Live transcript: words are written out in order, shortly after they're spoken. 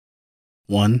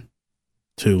1,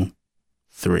 2,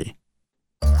 3.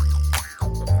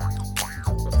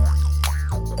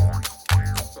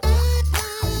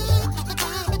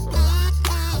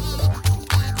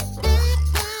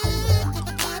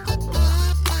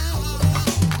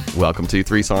 Welcome to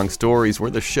Three Song Stories.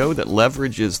 We're the show that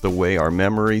leverages the way our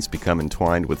memories become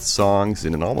entwined with songs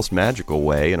in an almost magical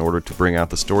way in order to bring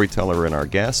out the storyteller in our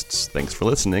guests. Thanks for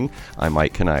listening. I'm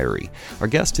Mike Canary. Our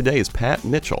guest today is Pat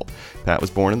Mitchell. Pat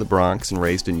was born in the Bronx and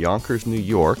raised in Yonkers, New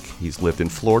York. He's lived in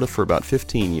Florida for about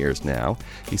 15 years now.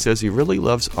 He says he really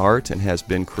loves art and has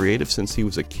been creative since he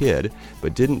was a kid,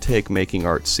 but didn't take making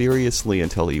art seriously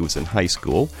until he was in high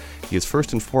school. He is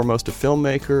first and foremost a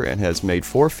filmmaker and has made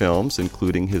 4 films,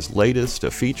 including his latest,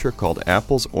 a feature called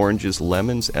Apples, Oranges,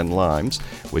 Lemons, and Limes,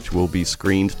 which will be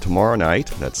screened tomorrow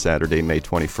night. That's Saturday, May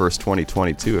 21st,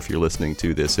 2022, if you're listening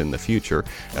to this in the future,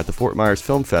 at the Fort Myers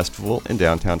Film Festival in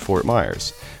downtown Fort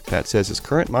Myers. Pat says his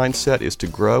current mindset is to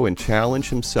grow and challenge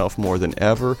himself more than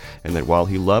ever, and that while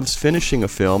he loves finishing a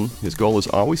film, his goal is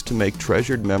always to make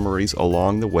treasured memories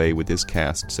along the way with his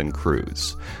casts and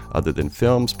crews. Other than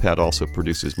films, Pat also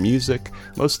produces music,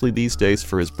 mostly these days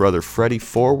for his brother Freddie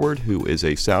Forward, who is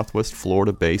a Southwest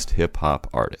Florida-based hip-hop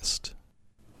artist.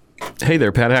 Hey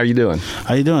there, Pat. How are you doing?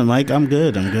 How you doing, Mike? I'm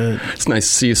good. It's nice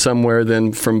to see you somewhere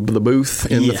then from the booth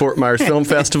in the Fort Myers Film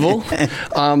Festival.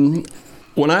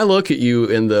 When I look at you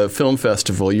in the film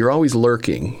festival, you're always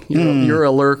lurking. You're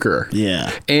a lurker. Yeah.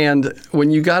 And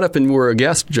when you got up and were a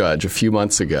guest judge a few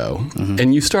months ago,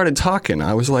 and you started talking,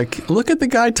 I was like, look at the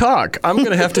guy talk. I'm going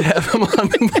to have him on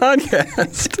the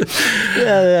podcast.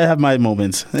 Yeah, I have my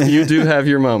moments. You do have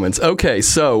your moments. Okay,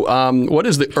 so what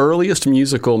is the earliest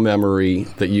musical memory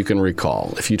that you can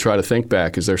recall? If you try to think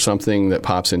back, is there something that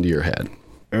pops into your head?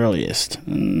 Earliest?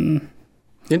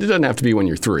 It doesn't have to be when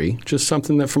you're 3, just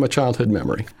something that from a childhood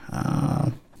memory.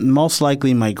 Most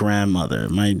likely my grandmother.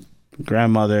 My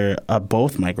grandmother,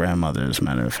 both my grandmothers, as a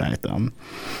matter of fact.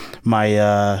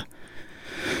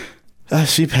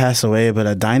 She passed away,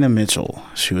 but Dinah Mitchell,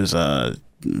 she was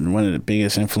one of the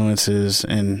biggest influences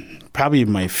in probably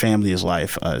my family's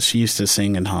life. She used to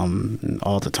sing and hum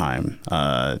all the time,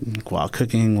 while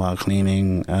cooking, while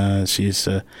cleaning. She used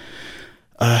to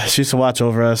watch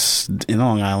over us in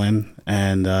Long Island,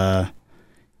 and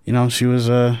she was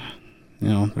a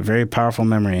very powerful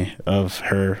memory of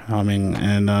her humming.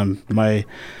 And my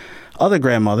other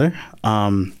grandmother,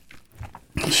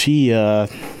 it's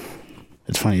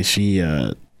funny,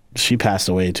 she passed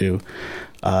away too.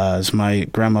 It's my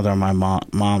grandmother on my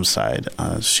mom's side.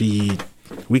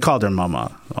 We called her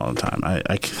Mama all the time.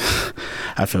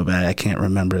 I feel bad. I can't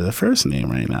remember the first name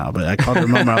right now, but I called her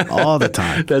Mama all the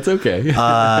time. That's okay.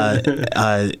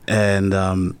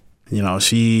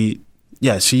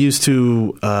 She used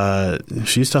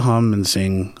to hum and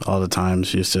sing all the time.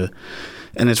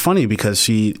 And it's funny because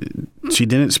she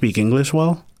didn't speak English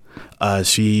well.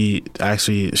 She's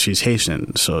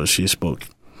Haitian, so she spoke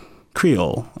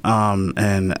Creole.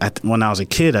 And when I was a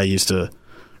kid, I used to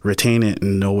retain it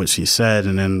and know what she said,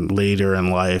 and then later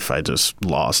in life I just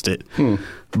lost it.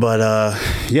 But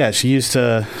she used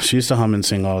to hum and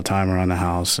sing all the time around the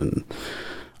house, and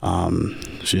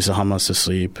she used to hum us to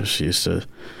sleep. She used to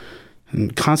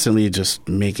constantly just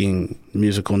making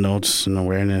musical notes and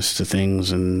awareness to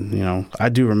things. And I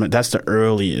do remember, that's the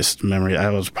earliest memory.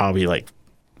 I was probably like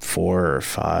 4 or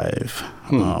 5.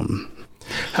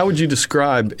 How would you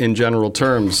describe, in general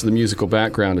terms, the musical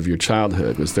background of your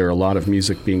childhood? Was there a lot of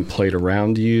music being played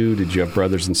around you? Did you have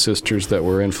brothers and sisters that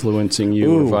were influencing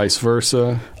you, or vice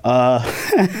versa?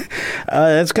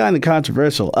 That's kind of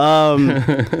controversial.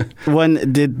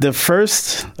 When did the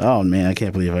first? Oh man, I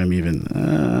can't believe I'm even.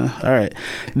 All right,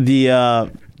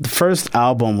 the first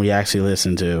album we actually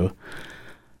listened to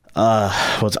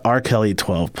was R. Kelly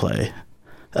 12 Play.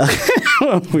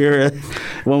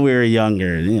 when we were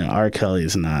younger, R. Kelly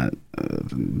is not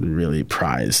really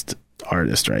prized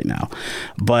artist right now,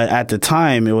 but at the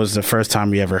time it was the first time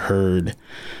we ever heard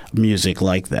music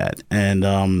like that, and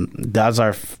that's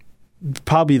our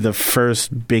probably the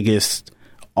first biggest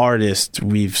artist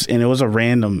and it was a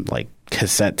random like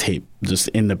cassette tape just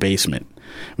in the basement.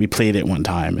 We played it one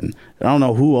time, and I don't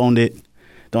know who owned it.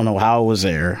 Don't know how it was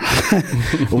there.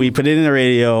 We put it in the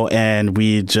radio, and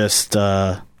we just,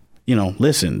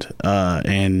 listened.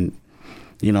 And,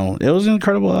 it was an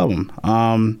incredible album.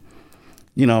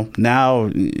 Now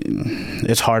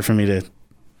it's hard for me to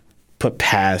put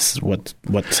past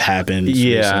what's happened.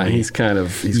 Yeah, recently. he's kind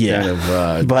of.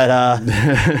 But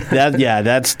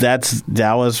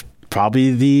that was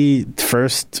probably the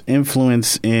first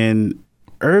influence in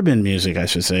urban music, I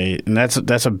should say, and that's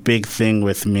a big thing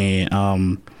with me.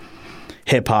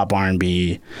 hip hop,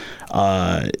 R&B,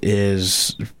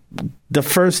 is the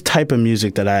first type of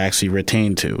music that I actually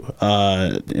retain to.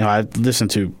 I listen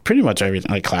to pretty much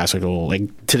everything, like classical.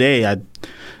 Like today,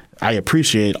 I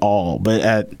appreciate all,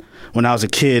 but when I was a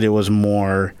kid, it was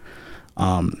more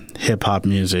hip hop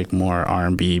music, more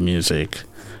R&B music,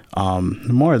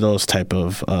 more of those type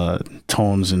of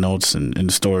tones and notes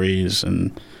and stories,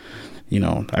 and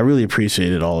I really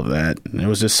appreciated all of that. It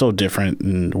was just so different.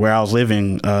 And where I was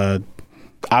living,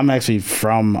 I'm actually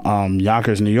from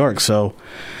Yonkers, New York, so.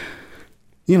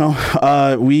 Yonkers,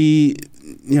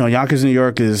 New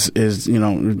York is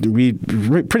we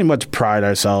pretty much pride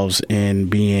ourselves in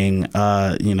being,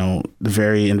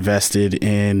 very invested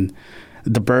in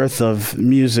the birth of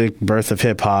music, birth of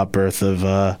hip hop, birth of,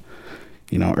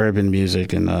 urban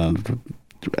music. And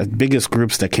the biggest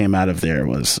groups that came out of there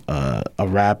was a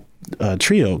rap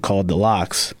trio called The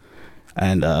Lox.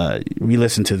 And we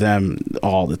listened to them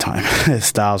all the time.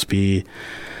 Styles P,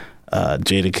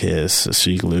 Jadakiss,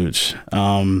 Sheek Louch,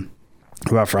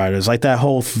 Rough Riders, like that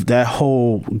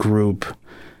whole group.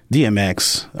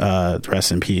 DMX,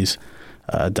 rest in peace,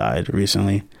 died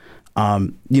recently.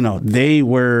 They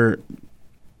were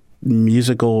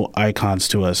musical icons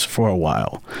to us for a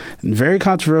while. Very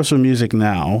controversial music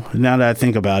now. Now that I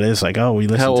think about it, it's like, we listened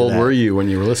to that. How old were you when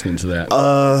you were listening to that?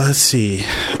 Let's see.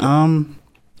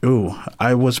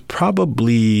 I was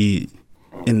probably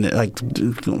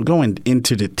going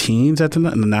into the teens at the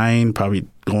 9, probably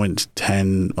going to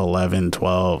 10, 11,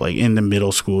 12, like in the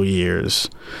middle school years.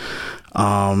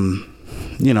 And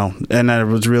I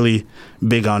was really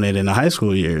big on it in the high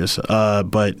school years.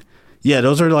 But yeah,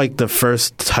 those are like the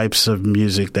first types of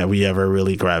music that we ever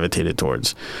really gravitated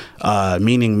towards,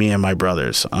 meaning me and my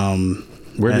brothers.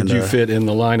 Where did you fit in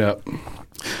the lineup?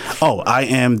 I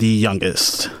am the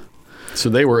youngest. So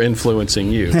they were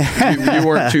influencing you. You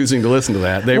weren't choosing to listen to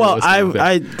that. They were listening to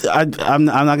that. I'm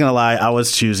not gonna lie. I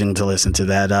was choosing to listen to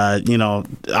that.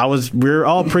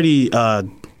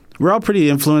 We're all pretty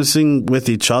influencing with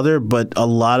each other, but a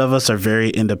lot of us are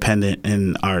very independent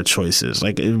in our choices.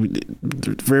 Like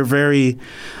we're very,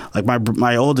 like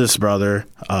my oldest brother,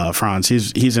 Franz.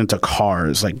 He's into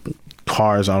cars, like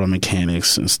cars, auto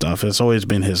mechanics and stuff. It's always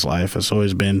been his life. It's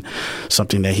always been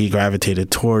something that he gravitated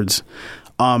towards.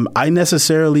 I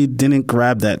necessarily didn't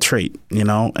grab that trait,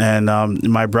 and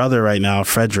my brother right now,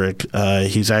 Frederick,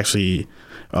 he's actually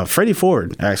Freddie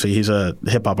Ford. Actually, he's a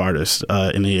hip hop artist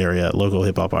in the area, local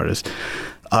hip hop artist.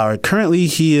 Currently,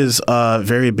 he is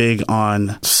very big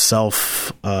on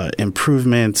self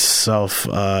improvement, self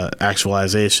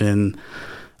actualization,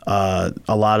 a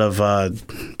lot of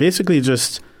basically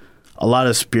just a lot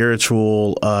of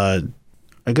spiritual. I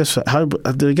guess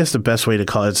the best way to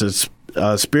call it is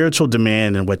spiritual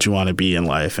demand and what you want to be in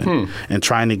life, and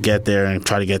trying to get there and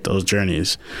try to get those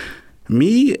journeys.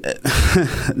 Me,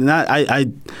 I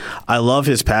love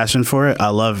his passion for it. I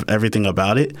love everything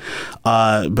about it.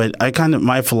 But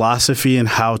my philosophy and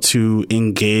how to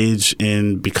engage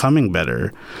in becoming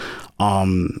better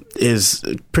is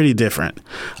pretty different.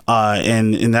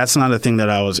 And that's not a thing that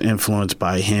I was influenced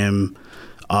by him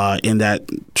in that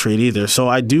trait either. So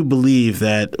I do believe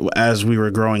that as we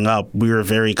were growing up, we were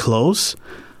very close,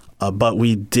 but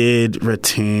we did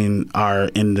retain our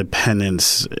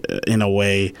independence in a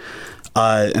way.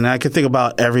 And I could think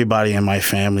about everybody in my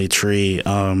family tree,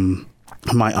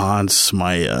 my aunts,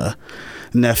 my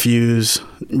nephews.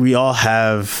 We all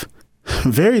have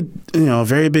very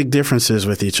big differences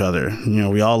with each other.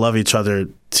 We all love each other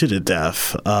to the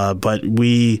death, but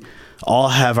we all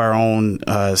have our own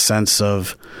sense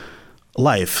of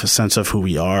life, a sense of who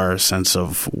we are, a sense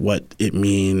of what it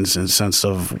means, and sense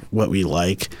of what we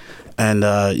like. And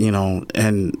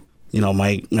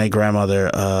my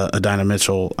grandmother, Adina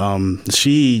Mitchell,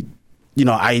 she,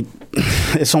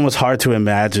 it's almost hard to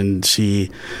imagine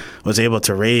she was able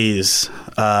to raise,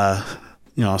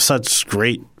 such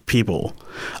great people,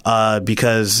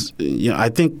 because, I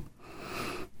think,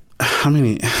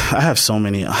 I have so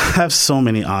many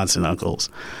aunts and uncles,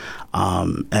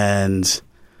 and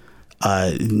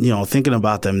thinking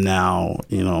about them now,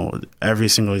 every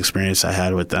single experience I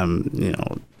had with them,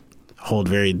 hold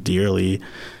very dearly.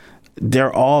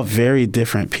 They're all very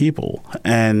different people,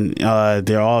 and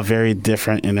they're all very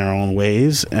different in their own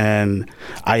ways. And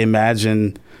I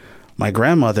imagine my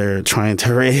grandmother trying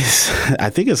to raise,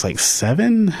 I think it's like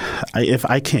 7, if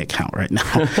I can't count right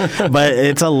now, but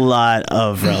it's a lot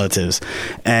of relatives,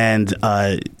 and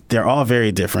they're all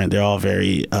very different. They're all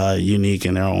very unique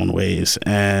in their own ways.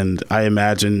 And I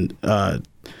imagine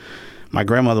my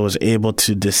grandmother was able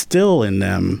to distill in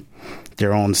them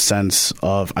their own sense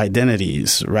of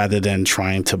identities rather than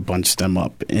trying to bunch them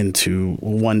up into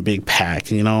one big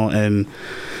pack, and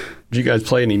Did you guys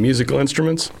play any musical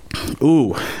instruments?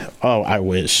 I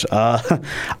wish.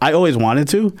 I always wanted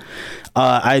to.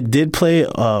 I did play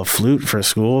flute for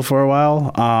school for a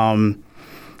while.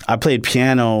 I played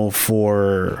piano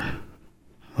for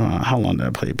how long did I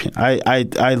play piano?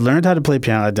 I learned how to play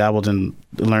piano. I dabbled in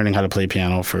learning how to play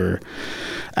piano for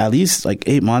at least like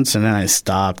 8 months, and then I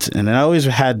stopped. And then I always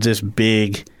had this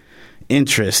big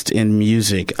interest in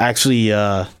music. Actually,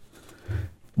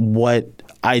 what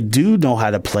I do know how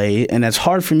to play, and it's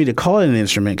hard for me to call it an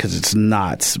instrument because it's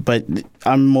not, but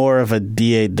I'm more of a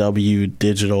DAW,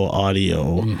 digital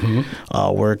audio,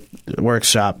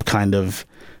 workshop kind of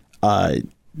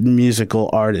musical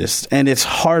artist. And it's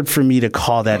hard for me to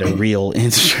call that a real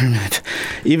instrument,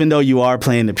 even though you are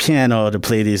playing the piano to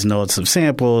play these notes of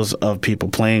samples of people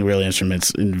playing real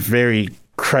instruments in very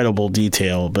credible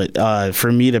detail. But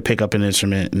for me to pick up an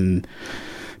instrument and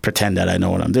pretend that I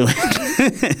know what I'm doing,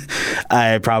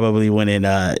 I probably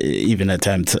wouldn't even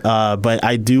attempt. But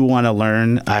I do want to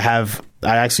learn.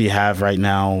 I actually have right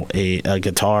now a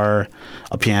guitar,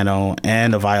 a piano,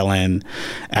 and a violin,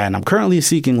 and I'm currently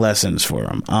seeking lessons for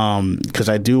them because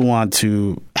I do want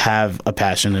to have a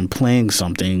passion in playing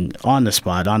something on the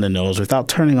spot, on the nose, without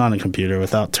turning on a computer,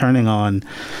 without turning on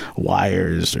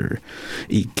wires or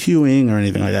EQing or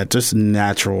anything like that. Just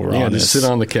natural rawness. Yeah, just sit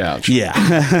on the couch. Yeah.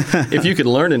 If you could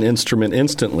learn an instrument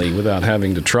instantly without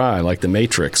having to try, like The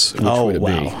Matrix, which would it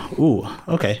be? Ooh,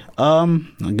 okay. A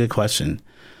good question.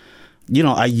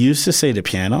 I used to say the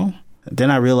piano.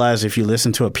 Then I realized if you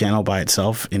listen to a piano by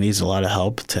itself, it needs a lot of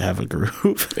help to have a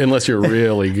groove. Unless you're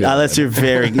really good. Unless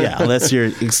you're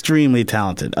extremely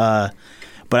talented. But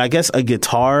I guess a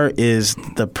guitar is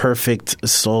the perfect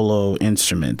solo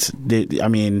instrument.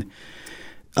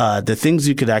 The things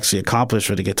you could actually accomplish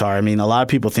with a guitar. I mean, a lot of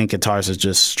people think guitars are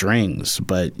just strings,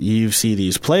 but you see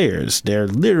these players, they're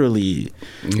literally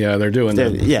they're doing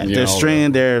they're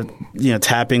stringing, they're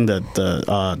tapping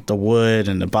the wood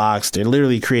and the box. They're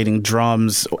literally creating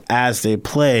drums as they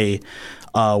play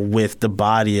with the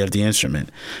body of the instrument,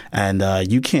 and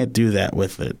you can't do that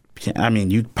with it. I mean,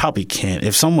 you probably can't.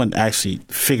 If someone actually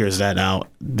figures that out,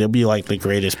 they'll be like the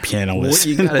greatest pianist. What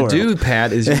you got to do,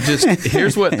 Pat, is you just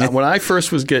here's what when I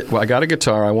first I got a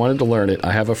guitar. I wanted to learn it.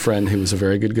 I have a friend who was a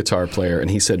very good guitar player, and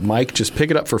he said, "Mike, just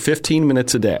pick it up for 15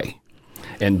 minutes a day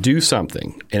and do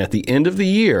something. And at the end of the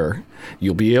year,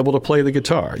 you'll be able to play the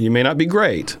guitar. You may not be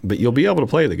great, but you'll be able to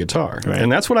play the guitar." Right.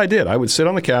 And that's what I did. I would sit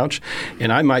on the couch,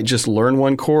 and I might just learn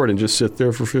one chord and just sit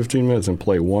there for 15 minutes and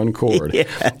play one chord.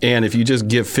 Yeah. And if you just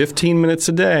give 15 minutes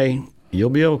a day,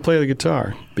 you'll be able to play the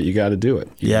guitar. But you got to do it.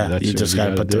 You just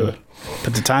got to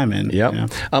put the time in. Yep. Yeah.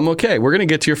 Okay, we're going to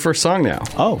get to your first song now.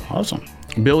 Oh, awesome.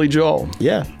 Billy Joel.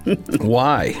 Yeah.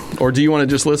 Why? Or do you want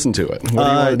to just listen to it? What do you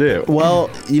want to do? Well,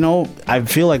 I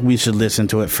feel like we should listen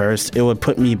to it first. It would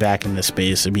put me back in the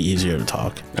space. It'd be easier to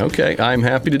talk. Okay, I'm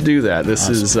happy to do that. This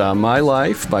is My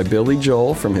Life by Billy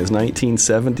Joel from his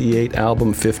 1978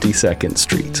 album 52nd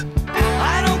Street.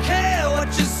 I don't care what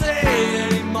you say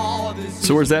anymore.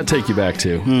 So where's that take you back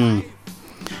to?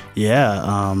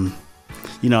 Yeah,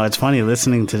 it's funny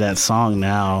listening to that song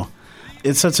now.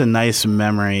 It's such a nice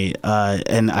memory,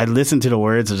 and I listened to the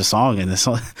words of the song, and the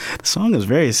song is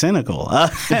very cynical.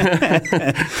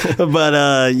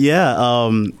 But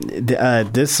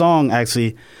this song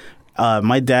actually,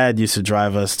 my dad used to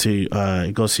drive us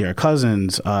to go see our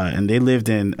cousins, and they lived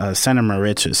in Center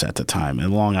Moriches at the time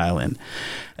in Long Island,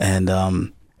 and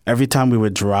every time we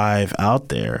would drive out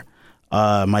there,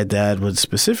 my dad would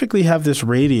specifically have this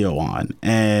radio on,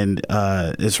 and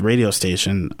this radio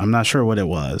station, I'm not sure what it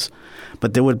was,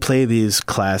 but they would play these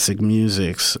classic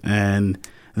musics, and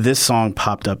this song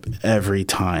popped up every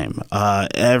time,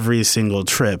 every single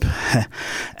trip.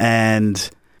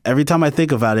 And every time I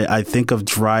think about it, I think of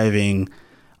driving,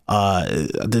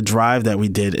 the drive that we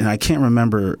did, and I can't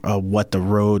remember what the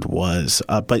road was,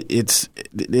 but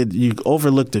you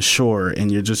overlook the shore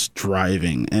and you're just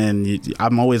driving, and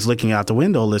I'm always looking out the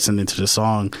window listening to the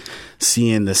song,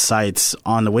 seeing the sights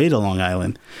on the way to Long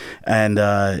Island. And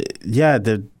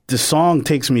the song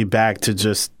takes me back to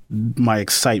just my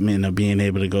excitement of being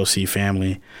able to go see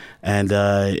family. And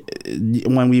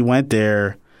when we went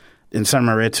there in San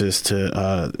Moriches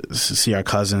to see our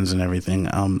cousins and everything,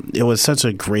 it was such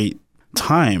a great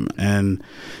time. And,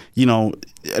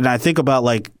 and I think about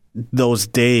like those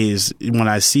days when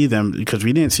I see them, because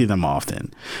we didn't see them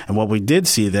often. And when we did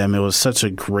see them, it was such a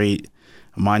great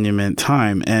monument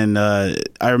time. And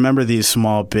I remember these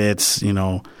small bits,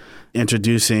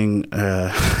 introducing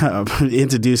my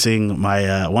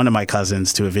one of my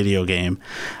cousins to a video game,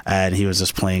 and he was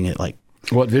just playing it like.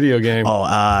 What video game?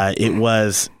 It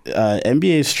was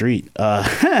NBA Street,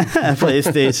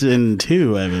 PlayStation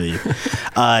 2, I believe.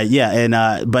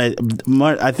 But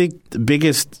more, I think the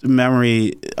biggest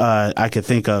memory I could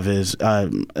think of is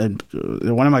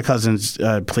one of my cousins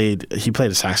played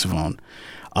a saxophone.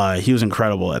 He was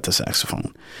incredible at the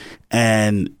saxophone.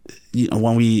 And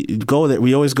when we go there,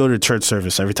 we always go to church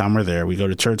service. Every time we're there, we go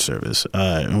to church service.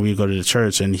 And we go to the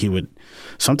church, and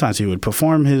sometimes he would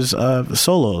perform his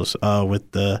solos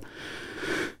with the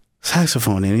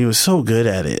saxophone, and he was so good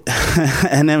at it.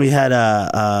 And then we had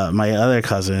my other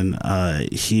cousin.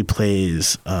 He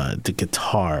plays the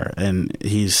guitar, and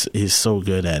he's so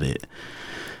good at it.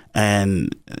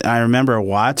 And I remember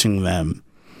watching them.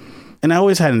 And I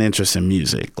always had an interest in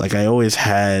music. Like, I always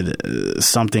had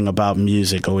something about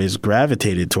music always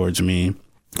gravitated towards me.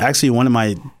 Actually, one of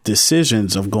my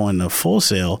decisions of going to Full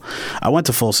Sail, I went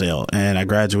to Full Sail and I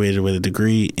graduated with a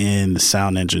degree in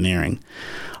sound engineering.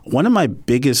 One of my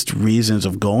biggest reasons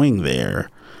of going there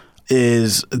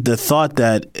is the thought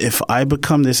that if I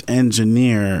become this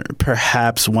engineer,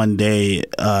 perhaps one day,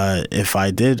 if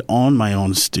I did own my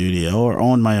own studio or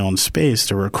own my own space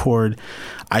to record,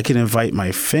 I can invite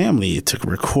my family to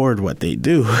record what they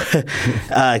do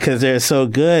because they're so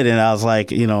good. And I was like,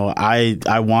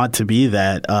 I want to be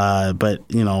that. But,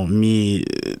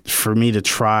 for me to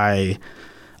try,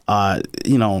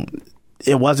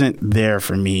 it wasn't there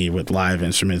for me with live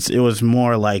instruments. It was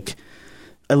more like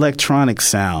electronic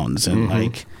sounds and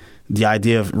like the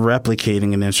idea of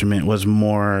replicating an instrument was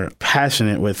more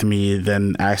passionate with me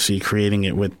than actually creating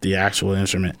it with the actual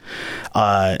instrument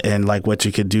and like what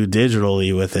you could do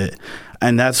digitally with it.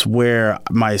 And that's where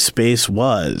my space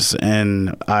was.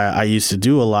 And I used to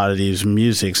do a lot of these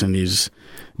musics and these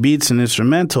beats and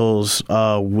instrumentals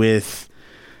with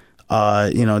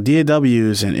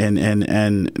DAWs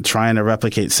and trying to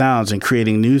replicate sounds and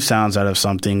creating new sounds out of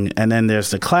something. And then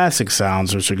there's the classic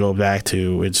sounds, which we go back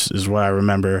to, which is what I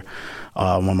remember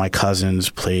when my cousins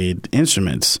played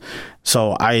instruments.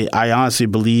 So I honestly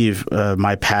believe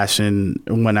my passion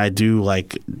when I do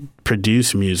like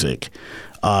produce music,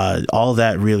 all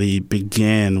that really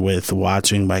began with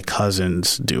watching my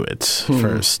cousins do it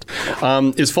first.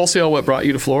 Is Full Sail what brought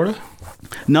you to Florida?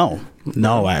 No,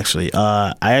 actually.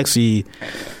 I actually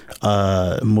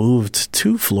moved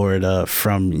to Florida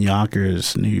from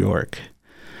Yonkers, New York.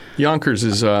 Yonkers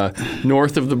is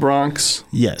north of the Bronx?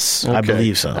 Yes, okay. I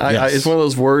believe so. Yes. It's one of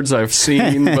those words I've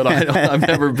seen, but I've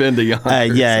never been to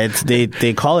Yonkers.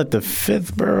 They call it the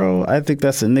fifth borough. I think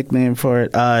that's a nickname for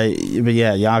it. But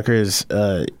yeah, Yonkers.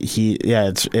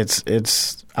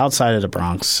 It's outside of the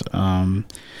Bronx.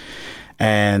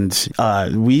 And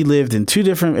we lived in two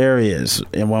different areas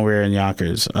when we were in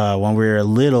Yonkers. When we were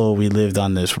little, we lived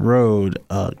on this road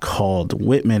called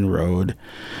Whitman Road.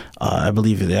 I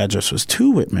believe the address was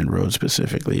 2 Whitman Road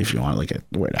specifically, if you want to look at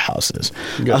where the house is.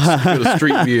 Go to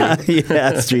Street View.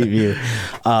 Yeah, Street View.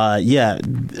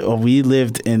 We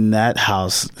lived in that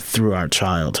house through our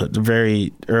childhood,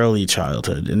 very early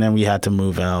childhood. And then we had to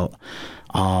move out.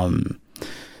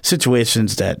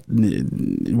 Situations that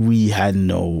we had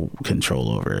no control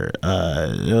over.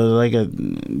 It was like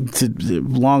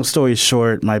long story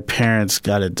short, my parents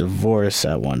got a divorce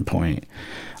at one point.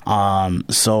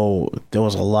 So there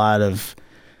was a lot of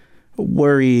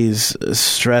worries,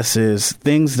 stresses,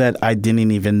 things that I didn't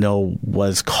even know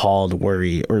was called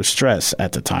worry or stress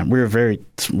at the time. We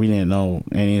didn't know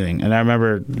anything. And I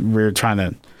remember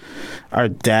our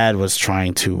dad was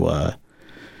trying to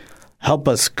help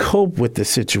us cope with the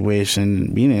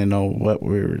situation. We didn't know what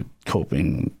we were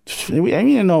coping. We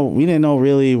didn't know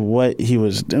really what he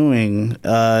was doing.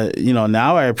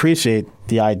 Now I appreciate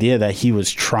the idea that he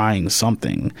was trying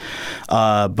something.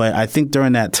 But I think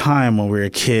during that time when we were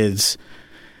kids,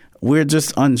 we're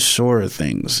just unsure of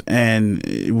things, and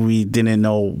we didn't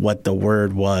know what the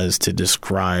word was to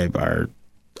describe our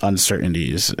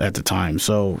uncertainties at the time.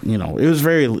 So it was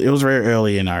very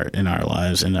early in our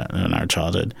lives in our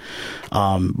childhood.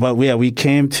 But yeah, we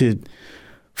came to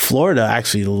Florida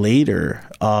actually later.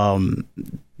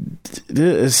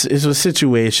 This is a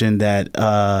situation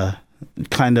that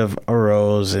kind of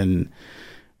arose, and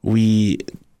we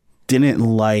didn't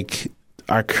like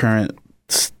our current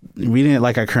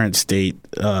state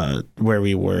where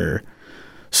we were.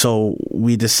 So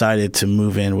we decided to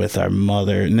move in with our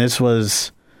mother, and this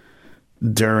was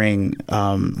during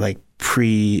the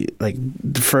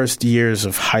first years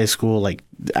of high school, like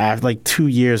 2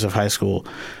 years of high school,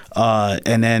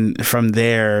 and then from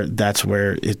there, that's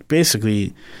where it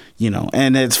basically,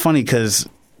 and it's funny because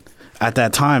at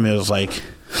that time, it was like,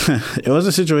 it was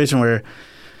a situation where,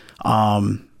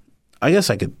 I guess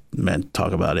I could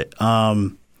talk about it.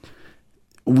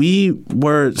 We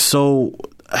were so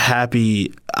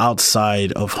happy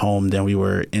outside of home than we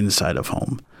were inside of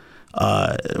home,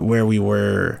 where we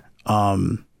were.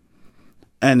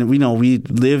 And we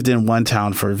lived in one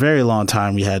town for a very long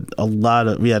time. We had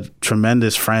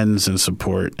tremendous friends and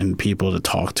support and people to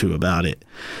talk to about it.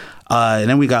 And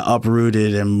then we got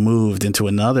uprooted and moved into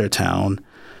another town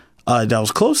that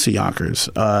was close to Yonkers,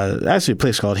 actually a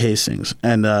place called Hastings.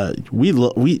 And we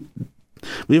believe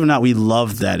it or not, we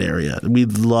loved that area. We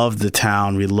loved the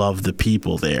town. We loved the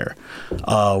people there.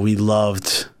 We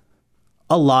loved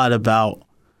a lot about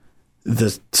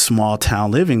the small town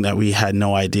living that we had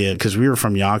no idea, because we were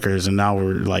from Yonkers and now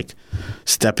we're like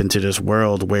step into this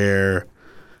world where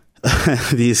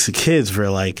these kids were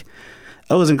like,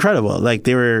 it was incredible. Like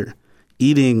they were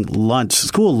eating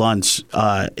school lunch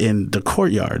in the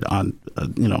courtyard on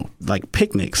like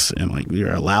picnics, and like we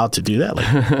were allowed to do that. Like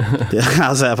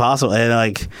how's that possible? And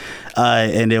like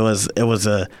and it was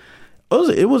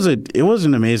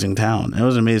an amazing town. It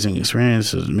was an amazing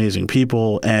experience. It was amazing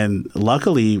people. And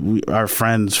luckily, our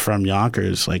friends from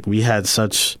Yonkers, like we had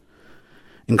such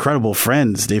incredible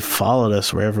friends. They followed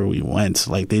us wherever we went.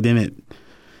 Like they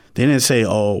didn't say,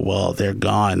 "Oh, well, they're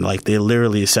gone." Like they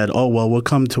literally said, "Oh, well, we'll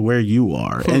come to where you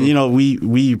are." And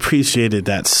we appreciated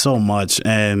that so much.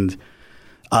 And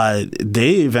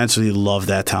they eventually loved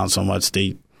that town so much.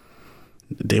 They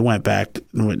went back.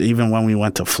 Even when we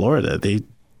went to Florida, they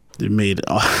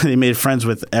made friends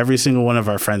with every single one of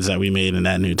our friends that we made in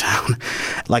that new town.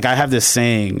 Like I have this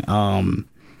saying, and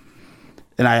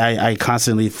I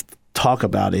constantly talk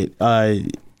about it.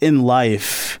 In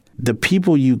life, the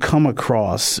people you come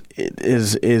across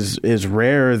is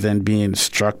rarer than being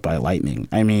struck by lightning.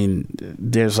 I mean,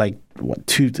 there's like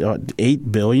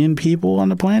 8 billion people on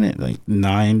the planet, like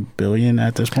 9 billion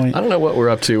at this point. I don't know what we're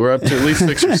up to. We're up to at least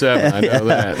 6 or 7. I know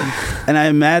that. And I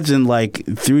imagine, like,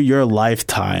 through your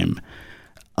lifetime,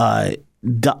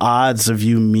 the odds of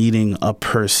you meeting a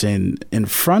person in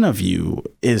front of you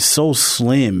is so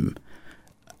slim.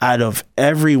 Out of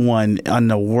everyone in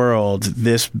the world,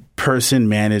 this person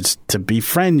managed to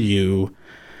befriend you.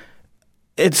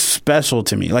 It's special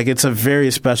to me. Like, it's a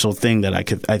very special thing that I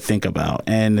think about.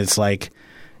 And it's like,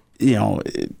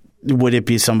 would it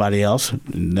be somebody else?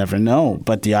 Never know.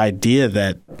 But the idea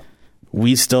that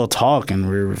we still talk and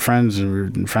we're friends and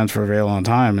we've been friends for a very long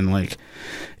time, and like,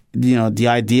 the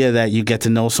idea that you get to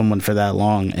know someone for that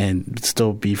long and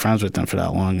still be friends with them for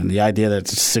that long, and the idea that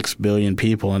it's 6 billion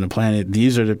people on the planet,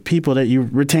 these are the people that you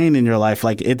retain in your life.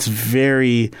 Like, it's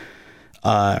very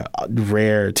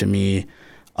rare to me.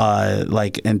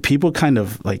 And people kind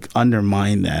of like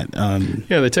undermine that.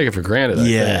 They take it for granted. I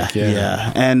think.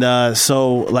 Yeah. And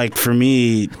so, like, for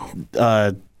me,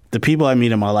 the people I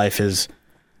meet in my life is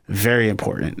very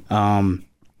important. And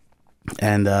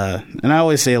I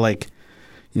always say, like,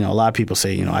 a lot of people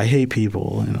say, I hate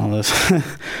people and all this.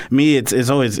 Me, it's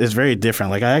very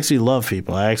different. Like, I actually love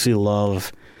people. I actually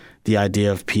love the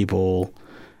idea of people.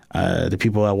 The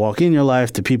people that walk in your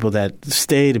life, the people that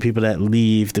stay, the people that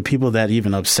leave, the people that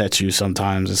even upset you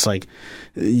sometimes. It's like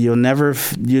you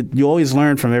always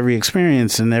learn from every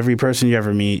experience, and every person you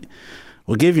ever meet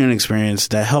will give you an experience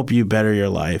that help you better your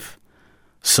life.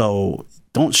 So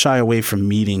don't shy away from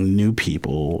meeting new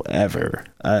people ever.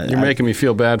 You're making me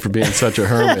feel bad for being such a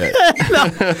hermit.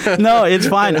 No, it's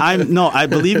fine.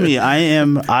 Believe me, I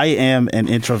am an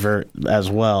introvert as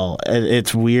well.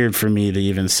 It's weird for me to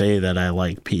even say that I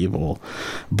like people,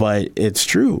 but it's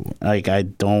true. Like, I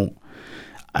don't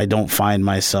find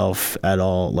myself at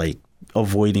all like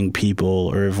avoiding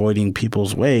people or avoiding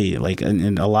people's way. Like,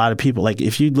 and a lot of people, like,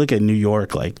 if you look at New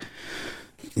York, like,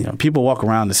 people walk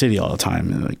around the city all the time.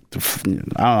 And like, I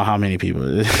don't know how many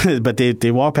people, but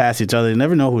they walk past each other. They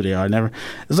never know who they are.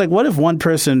 It's like, what if one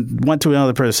person went to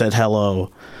another person, said hello?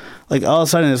 Like, all of a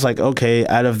sudden, it's like, okay,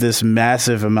 out of this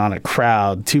massive amount of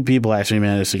crowd, 2 people actually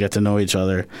managed to get to know each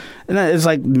other. And it's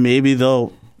like, maybe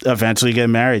they'll eventually get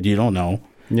married. You don't know.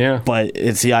 Yeah. But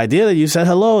it's the idea that you said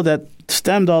hello that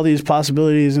stemmed all these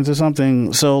possibilities into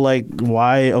something. So, like,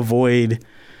 why avoid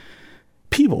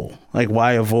people? Like,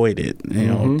 why avoid it?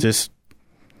 Just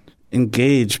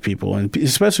engage people, and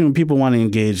especially when people want to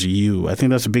engage you. I think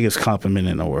that's the biggest compliment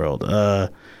in the world. Like,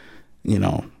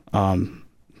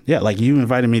 you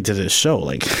invited me to this show.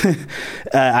 Like,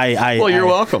 you're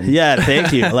welcome. Yeah,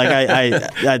 thank you. Like,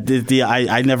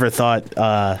 I never thought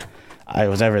I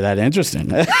was ever that interesting.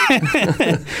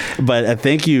 But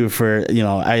thank you for,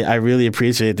 I really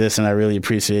appreciate this, and I really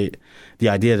appreciate the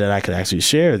idea that I could actually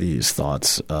share these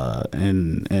thoughts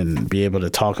and be able to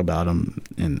talk about them,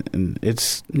 and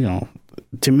it's, you know,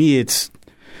 to me, it's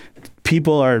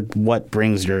people are what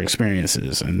brings your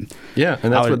experiences, and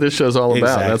that's what this show's all about.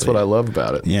 Exactly. That's what I love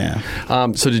about it. Yeah.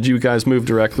 So did you guys move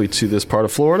directly to this part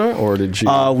of Florida, or did you?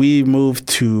 We moved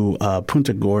to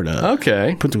Punta Gorda.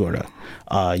 Okay. Punta Gorda.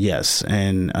 Yes,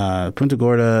 and Punta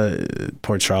Gorda,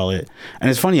 Port Charlotte, and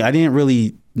it's funny. I didn't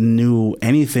really knew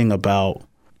anything about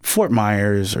Fort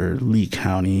Myers or Lee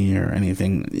County or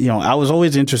anything. You know, I was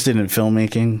always interested in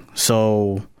filmmaking,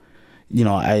 so. You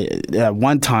know, at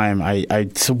one time I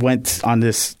went on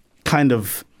this kind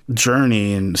of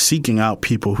journey and seeking out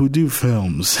people who do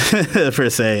films per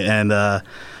se, and I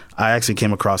actually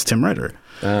came across Tim Ritter,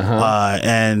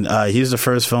 and he's the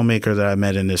first filmmaker that I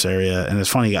met in this area. And it's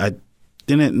funny, I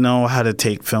didn't know how to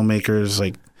take filmmakers.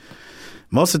 Like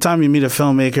most of the time, you meet a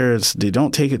filmmaker, they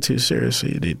don't take it too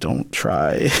seriously. They don't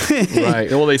try. Right.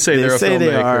 Well, they say they're a filmmaker.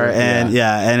 They are, and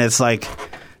and it's like.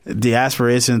 The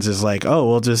aspirations is like, oh,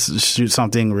 we'll just shoot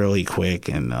something really quick.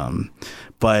 And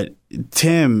but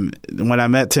Tim, when I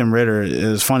met Tim Ritter, it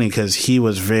was funny because he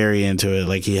was very into it.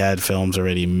 Like he had films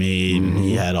already made, and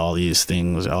he had all these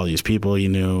things, all these people he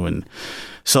knew. And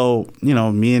so, you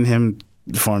know, me and him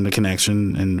formed a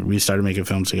connection, and we started making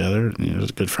films together. He was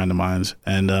a good friend of mine.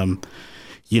 And,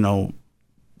 you know,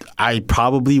 I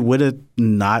probably would have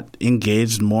not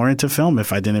engaged more into film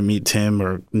if I didn't meet Tim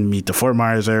or meet the Fort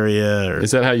Myers area. Or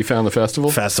is that how you found the festival?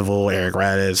 Eric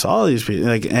Raditz, all these people.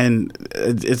 And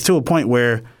it's to a point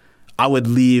where I would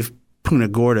leave Punta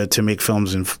Gorda to make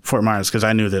films in Fort Myers because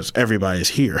I knew that everybody's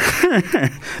here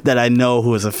that I know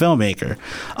who is a filmmaker.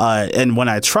 And when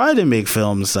I try to make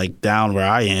films like down where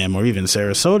I am, or even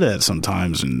Sarasota at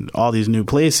sometimes, and all these new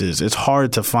places, it's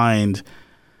hard to find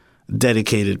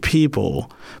dedicated people,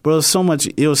 but it was so much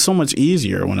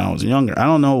easier when I was younger. I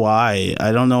don't know why.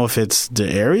 I don't know if it's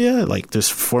the area, like this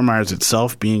Fort Myers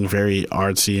itself being very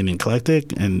artsy and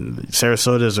eclectic, and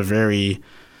Sarasota is a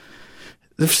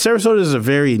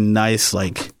very nice,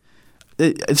 like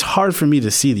it's hard for me to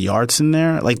see the arts in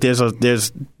there. Like there's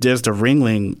the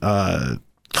Ringling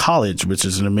College, which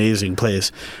is an amazing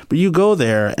place, but you go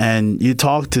there and you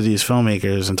talk to these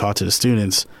filmmakers and talk to the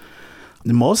students.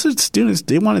 Most of the students,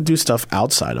 they want to do stuff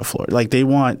outside of Florida. Like they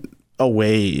want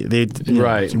away.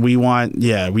 Right. We want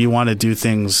to do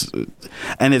things.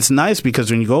 And it's nice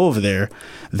because when you go over there,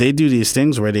 they do these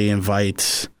things where they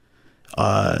invite.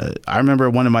 I remember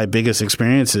one of my biggest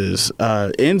experiences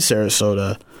in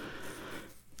Sarasota.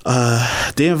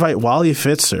 They invite Wally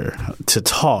Fitzer to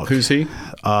talk. Who's he?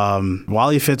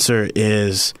 Wally Fitzer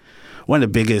is one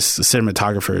of the biggest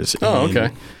cinematographers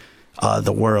in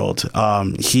the world.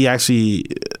 He actually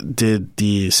did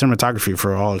the cinematography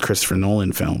for all of Christopher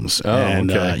Nolan films.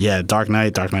 Dark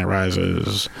Knight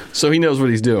Rises. So he knows what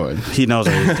he's doing. He knows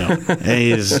what he's doing. And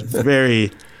he's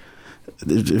very,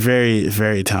 very,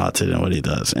 very talented in what he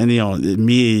does. And, you know,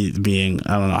 me being,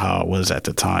 I don't know how it was at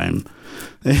the time,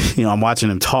 you know, I'm watching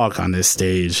him talk on this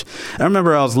stage. I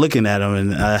remember I was looking at him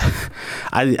and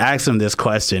I asked him this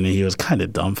question and he was kind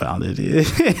of dumbfounded.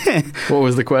 What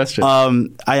was the question?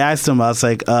 I asked him, I was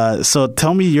like, so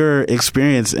tell me your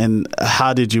experience and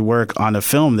how did you work on a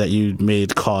film that you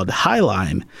made called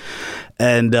Highline?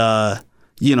 And,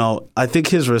 you know, I think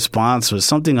his response was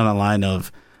something on the line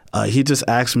of, he just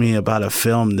asked me about a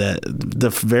film that the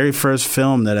very first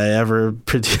film that I ever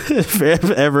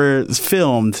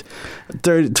filmed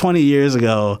 20 years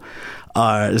ago,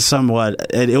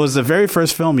 somewhat. It was the very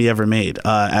first film he ever made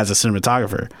as a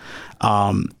cinematographer.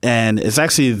 And it's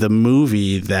actually the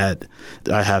movie that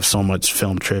I have so much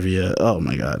film trivia. Oh,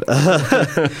 my God.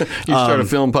 You start a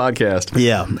film podcast.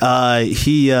 Yeah.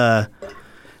 He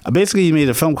basically made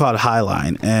a film called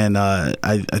Highline. And I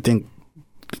think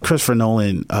Christopher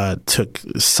Nolan took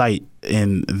sight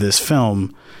in this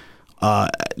film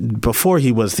before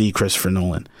he was the Christopher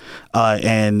Nolan.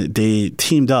 And they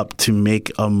teamed up to make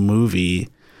a movie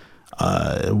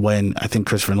when I think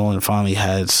Christopher Nolan finally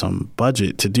had some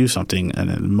budget to do something.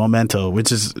 And Memento,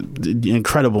 which is an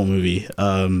incredible movie.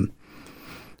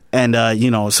 And, you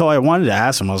know, so I wanted to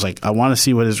ask him, I was like, I want to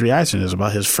see what his reaction is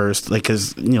about his first, like,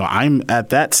 because, you know, I'm at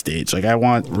that stage. Like,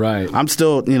 I'm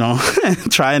still, you know,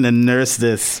 trying to nurse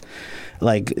this,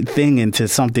 like, thing into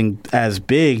something as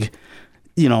big,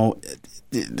 you know,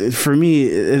 for me.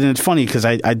 And it's funny because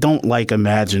I don't like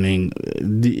imagining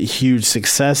the huge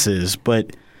successes,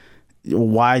 but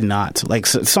why not? Like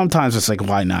sometimes it's like,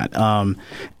 why not?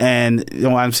 And you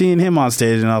know, I'm seeing him on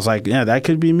stage, and I was like, yeah, that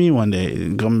could be me one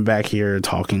day, coming back here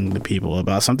talking to people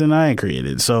about something I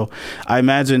created. So I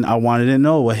imagine I wanted to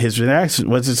know what his reaction,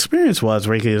 what his experience was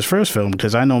making his first film,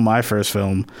 because I know my first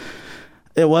film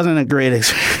It wasn't a great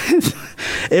experience.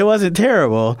 It wasn't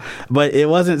terrible, but it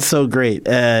wasn't so great.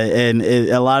 And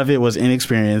a lot of it was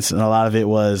inexperience, and a lot of it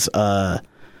was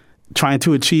trying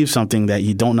to achieve something that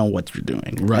you don't know what you're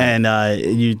doing. Right. And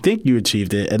you think you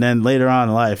achieved it, and then later on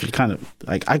in life, you kind of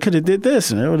like, I could have did this,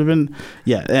 and it would have been,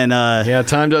 yeah. And yeah,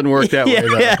 time doesn't work that way,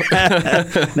 though. Yeah.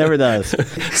 Never does.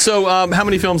 So how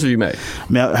many films have you made?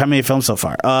 How many films so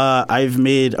far? I've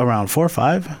made around 4 or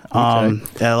 5. And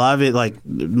a lot of it, like,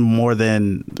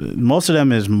 most of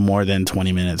them is more than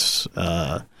 20 minutes.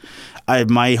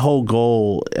 My whole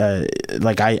goal,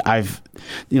 I've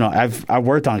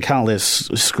worked on countless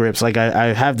scripts. Like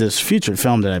I have this feature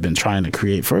film that I've been trying to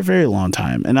create for a very long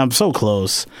time, and I'm so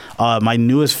close. My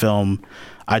newest film,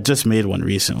 I just made one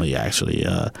recently, actually,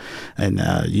 and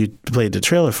you played the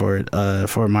trailer for it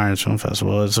for Myers Film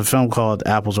Festival. It's a film called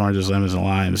Apples, Oranges, Lemons, and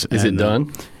Limes. Is it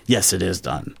done? Yes, it is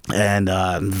done, and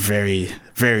I'm very,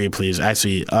 very pleased.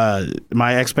 Actually,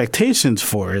 my expectations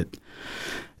for it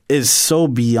is so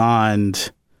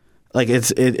beyond, like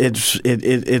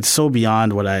it's so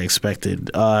beyond what I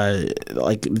expected.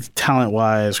 Like talent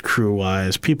wise, crew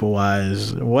wise, people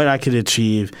wise, what I could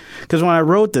achieve. Because when I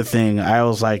wrote the thing, I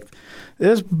was like,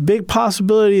 there's a big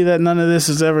possibility that none of this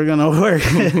is ever going to work.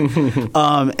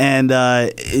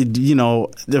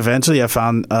 Eventually I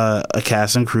found a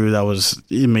cast and crew that was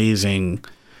amazing.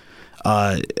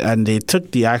 And they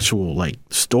took the actual like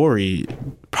story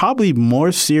probably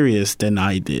more serious than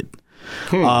I did.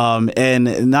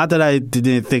 And not that I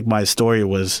didn't think my story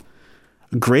was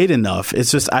great enough. It's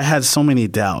just I had so many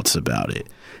doubts about it.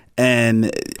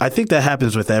 And I think that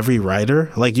happens with every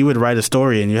writer. Like you would write a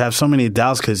story and you have so many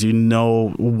doubts because you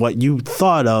know what you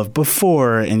thought of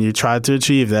before and you tried to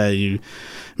achieve that. You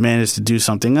managed to do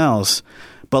something else.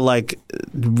 But like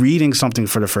reading something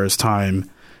for the first time,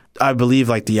 I believe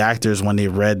like the actors, when they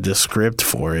read the script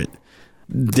for it,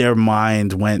 their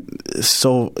mind went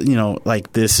so,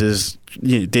 like this is,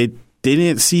 they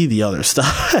didn't see the other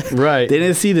stuff. Right. They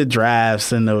didn't see the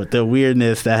drafts and the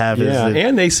weirdness that happens. Yeah,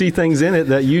 and they see things in it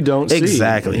that you don't see.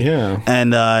 Exactly. Yeah.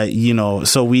 And,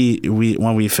 so we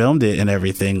when we filmed it and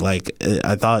everything, like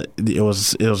I thought it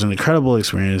was an incredible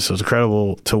experience. It was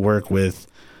incredible to work with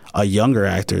younger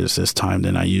actors this time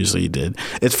than I usually did.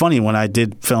 It's funny, when I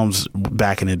did films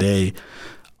back in the day,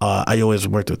 I always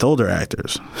worked with older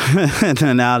actors. And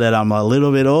now that I'm a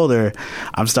little bit older,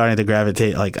 I'm starting to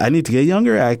gravitate, like, I need to get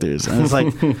younger actors. And it's like,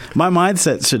 my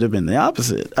mindset should have been the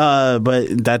opposite.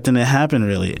 But that didn't happen,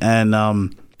 really.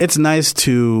 And it's nice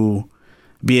to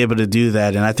be able to do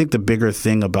that. And I think the bigger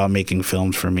thing about making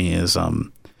films for me is,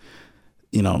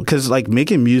 because, like,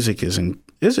 making music is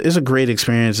a great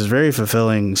experience. It's very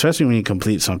fulfilling, especially when you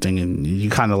complete something and you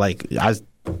kind of like, I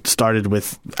started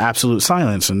with absolute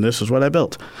silence and this is what I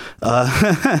built.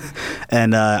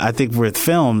 And I think with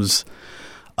films,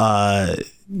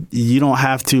 you don't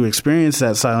have to experience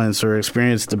that silence or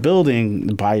experience the building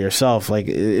by yourself. Like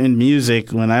in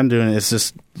music, when I'm doing it, it's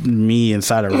just me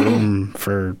inside a room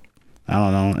for, I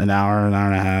don't know, an hour and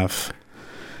a half,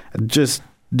 just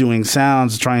doing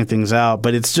sounds, trying things out,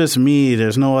 but it's just me.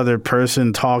 There's no other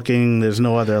person talking. There's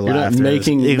no other laughter. You're not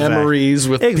making memories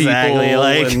with people.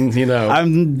 Like, and,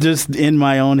 I'm just in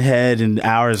my own head and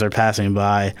hours are passing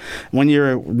by. When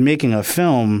you're making a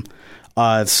film,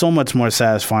 it's so much more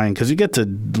satisfying because you get to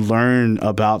learn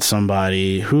about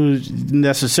somebody who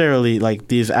necessarily, like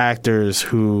these actors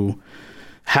who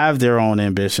have their own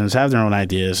ambitions, have their own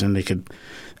ideas, and they could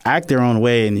act their own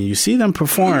way, and you see them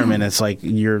perform, and it's like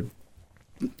you're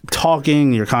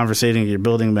talking, you're conversating, you're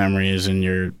building memories, and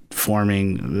you're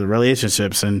forming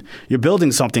relationships, and you're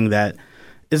building something that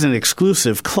is an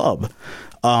exclusive club.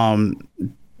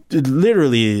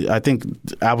 Literally, I think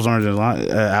apples,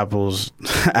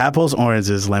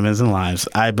 oranges, lemons, and limes.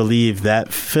 I believe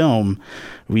that film,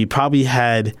 we probably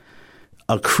had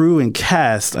a crew and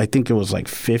cast, I think it was like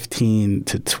 15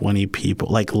 to 20 people,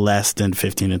 like less than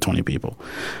 15 to 20 people.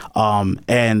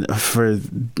 And for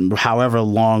however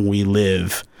long we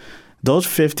live, those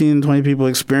 15 to 20 people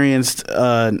experienced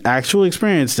an actual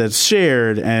experience that's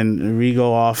shared, and we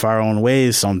go off our own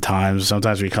ways sometimes.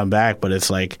 Sometimes we come back, but it's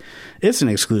like, it's an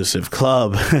exclusive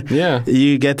club. Yeah.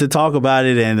 You get to talk about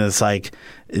it, and it's like,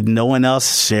 no one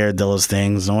else shared those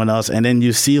things. No one else. And then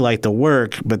you see like the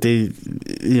work, but they,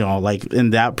 like,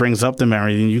 and that brings up the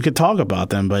memory and you could talk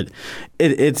about them. But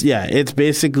it's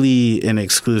basically an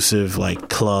exclusive like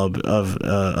club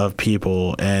of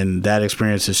people, and that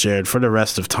experience is shared for the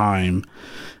rest of time.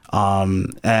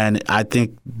 And I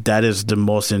think that is the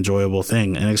most enjoyable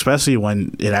thing. And especially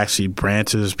when it actually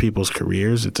branches people's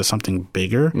careers into something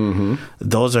bigger,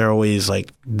 those are always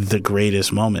like the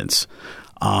greatest moments.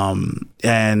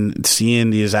 And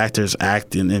seeing these actors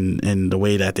act in the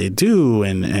way that they do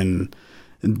and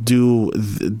do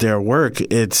their work,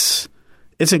 it's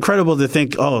incredible to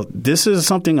think, oh, this is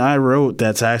something I wrote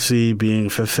that's actually being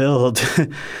fulfilled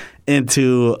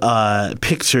into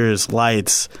pictures,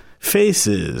 lights,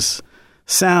 faces,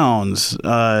 sounds.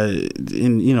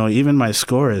 Even my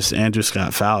scorist, Andrew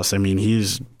Scott Faust. I mean,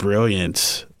 he's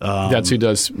brilliant. That's who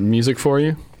does music for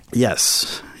you?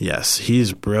 Yes,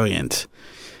 he's brilliant.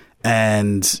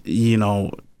 And,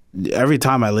 every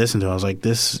time I listen to him, I was like,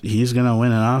 he's going to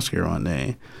win an Oscar one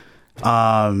day.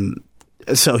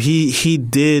 So he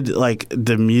did like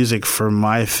the music for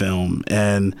my film.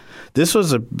 And this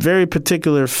was a very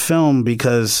particular film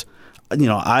because,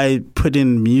 I put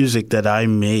in music that I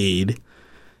made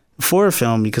for a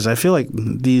film because I feel like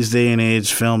these day and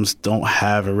age films don't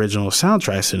have original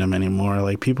soundtracks in them anymore.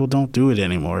 Like, people don't do it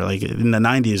anymore. Like, in the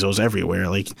 90s, it was everywhere.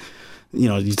 Like,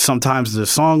 sometimes the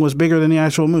song was bigger than the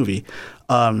actual movie.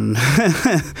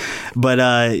 But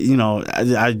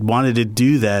I wanted to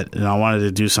do that, and I wanted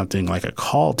to do something like a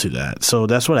call to that. So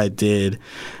that's what I did.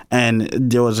 And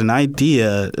there was an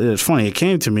idea. It's funny. It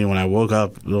came to me when I woke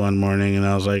up one morning, and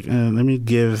I was like, let me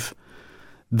give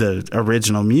the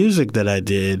original music that I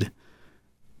did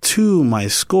to my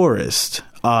scorist,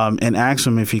 and ask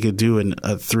him if he could do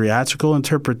a theatrical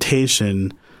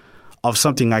interpretation of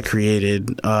something I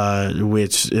created,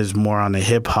 which is more on the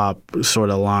hip hop sort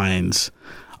of lines.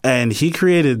 And he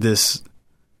created this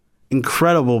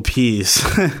incredible piece.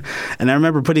 And I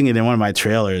remember putting it in one of my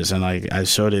trailers, and I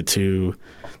showed it to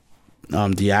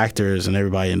the actors and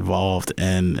everybody involved,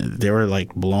 and they were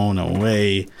like blown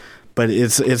away. But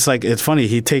it's funny.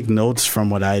 He take notes from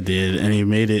what I did, and he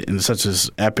made it in such an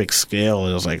epic scale.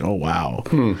 It was like, oh wow!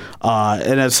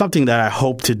 And it's something that I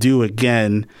hope to do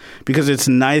again, because it's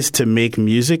nice to make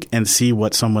music and see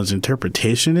what someone's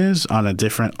interpretation is on a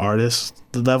different artist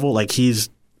level. Like, he's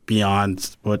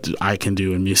beyond what I can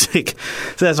do in music,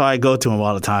 so that's why I go to him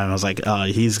all the time. I was like,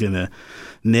 he's gonna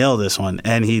nail this one,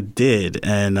 and he did.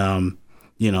 And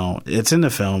it's in the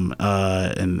film,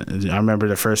 and I remember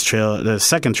the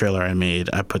second trailer I made,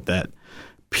 I put that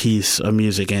piece of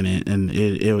music in it, and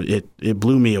it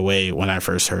blew me away when I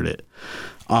first heard it.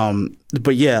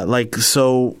 But yeah, like,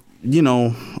 so,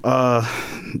 making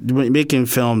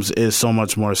films is so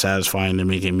much more satisfying than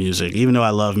making music. Even though I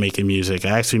love making music,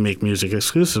 I actually make music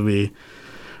exclusively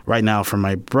right now for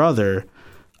my brother,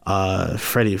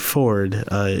 Freddie Ford.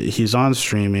 He's on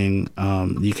streaming.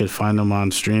 You could find him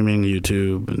on streaming,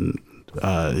 YouTube, and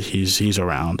he's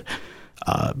around.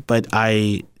 But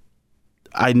I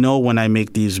know when I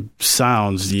make these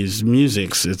sounds, these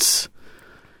musics,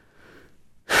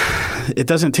 it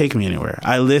doesn't take me anywhere.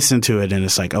 I listen to it and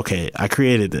it's like, okay, I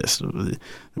created this.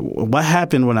 What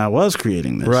happened when I was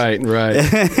creating this? Right. Well,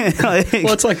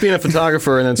 it's like being a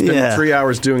photographer and then spending 3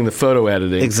 hours doing the photo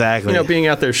editing. Exactly. Being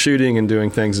out there shooting and doing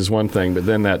things is one thing, but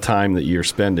then that time that you're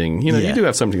spending, you do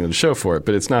have something to show for it,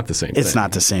 but it's not the same thing. It's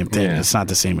not the same thing. Yeah. It's not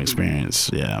the same experience.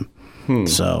 Yeah.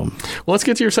 So. Well, let's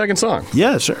get to your second song.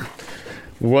 Yeah, sure.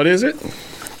 What is it?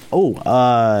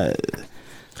 Aaliyah.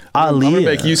 I'm going to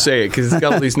make you say it because it's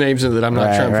got all these names in it that I'm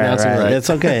not trying to pronounce them right. It's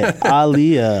okay.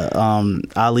 Aaliyah,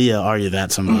 Are You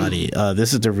That Somebody?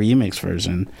 This is the remix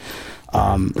version,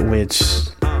 which,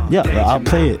 I'll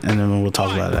play it and then we'll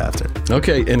talk about it after.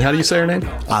 Okay, and how do you say her name?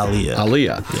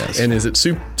 Aaliyah. Yes. And is it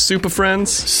Super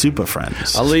Friends? Super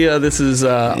Friends. Aaliyah, this is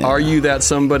Are You That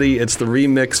Somebody? It's the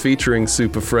remix featuring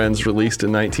Super Friends, released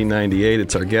in 1998.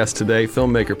 It's our guest today,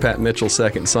 filmmaker Pat Mitchell's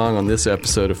second song on this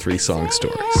episode of 3 Song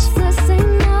Stories.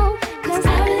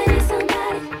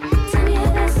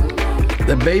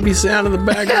 The baby sound in the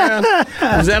background.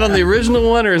 Is that on the original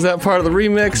one, or is that part of the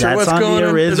remix? That's or what's on going the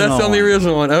original. That's on the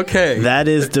original one. Okay. That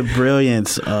is the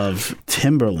brilliance of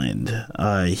Timbaland.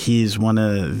 He's one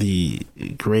of the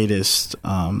greatest,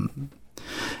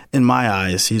 in my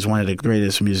eyes, he's one of the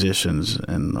greatest musicians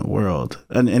in the world.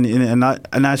 And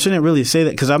I shouldn't really say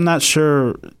that because I'm not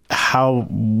sure how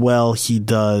well he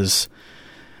does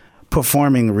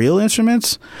performing real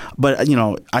instruments, but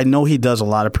I know he does a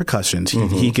lot of percussions.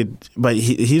 He could, but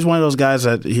he's one of those guys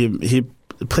that he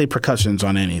play percussions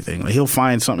on anything. Like, he'll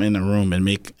find something in the room and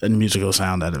make a musical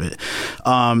sound out of it.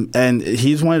 And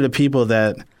he's one of the people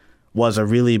that was a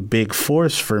really big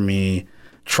force for me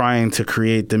trying to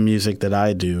create the music that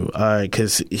I do,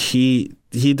 because he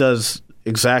does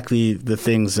exactly the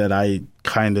things that I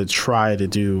kind of try to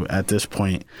do at this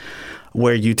point,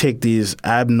 where you take these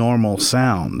abnormal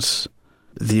sounds,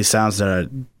 these sounds that are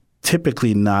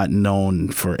typically not known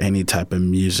for any type of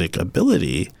music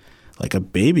ability, like a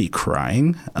baby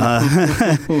crying,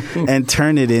 and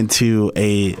turn it into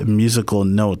a musical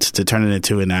note, to turn it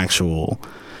into an actual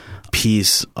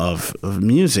piece of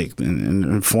music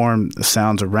and form the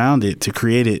sounds around it to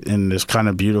create it in this kind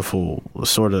of beautiful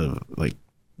sort of like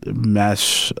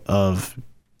mesh of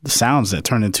sounds that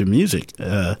turn into music.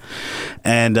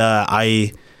 And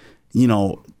I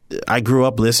grew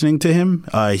up listening to him.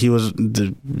 He was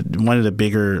one of the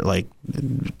bigger, like,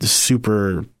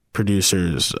 super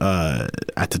producers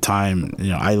at the time.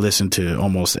 I listened to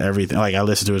almost everything. Like, I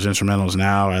listen to his instrumentals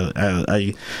now.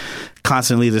 I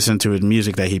constantly listen to his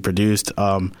music that he produced.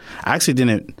 I actually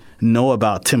didn't know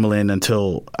about Timbaland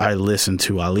until I listened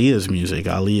to Aaliyah's music.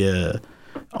 Aaliyah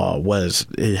was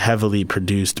heavily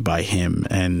produced by him,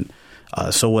 and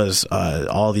so was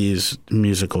all these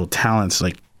musical talents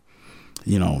like,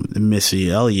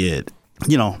 Missy Elliott.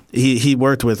 He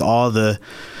worked with all the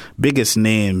biggest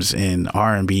names in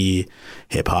R&B,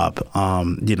 hip hop.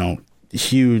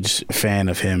 Huge fan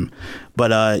of him. But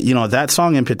that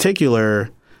song in particular,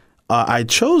 I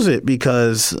chose it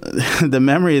because the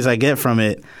memories I get from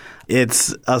it.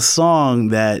 It's a song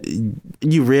that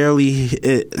you rarely.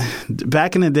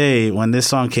 Back in the day when this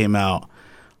song came out,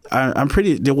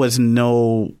 there was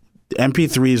no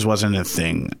MP3s, wasn't a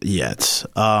thing yet.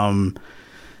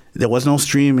 There was no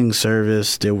streaming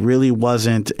service. There really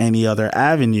wasn't any other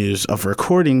avenues of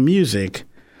recording music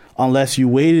unless you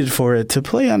waited for it to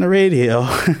play on the radio.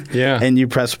 Yeah. And you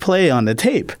press play on the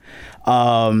tape.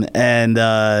 And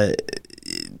that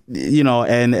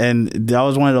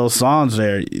was one of those songs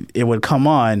there. It would come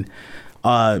on.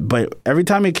 But every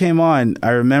time it came on,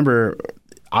 I remember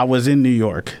I was in New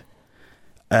York.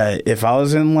 If I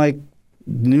was in like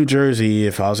New Jersey,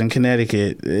 if I was in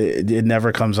Connecticut, it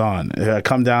never comes on. If I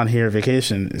come down here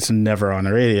vacation, it's never on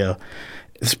the radio.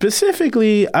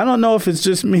 Specifically, I don't know if it's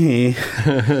just me,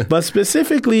 but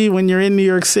specifically when you're in New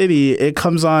York City, it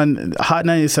comes on Hot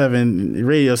 97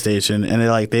 radio station, and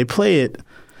they play it,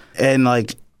 and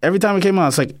like every time it came on,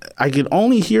 it's like I could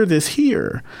only hear this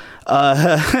here.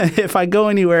 If I go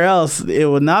anywhere else, it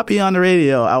would not be on the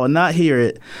radio. I would not hear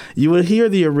it. You would hear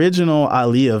the original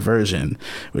Aaliyah version,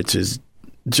 which is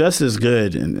just as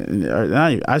good,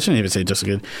 I shouldn't even say just as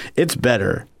good. It's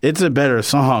better. It's a better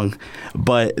song,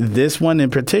 but this one in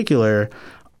particular,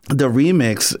 the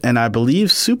remix, and I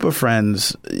believe Super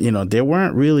Friends, they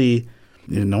weren't really.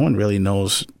 No one really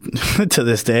knows to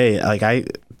this day. Like I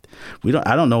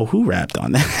don't know who rapped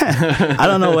on that. I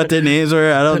don't know what their names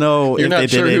were. I don't know. You're if not they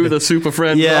sure did who the Super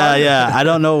Friends are? Yeah. I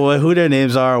don't know who their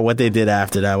names are, what they did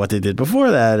after that, what they did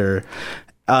before that,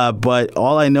 but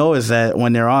all I know is that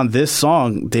when they're on this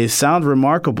song, they sound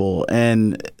remarkable.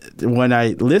 And when I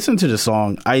listen to the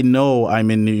song, I know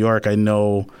I'm in New York. I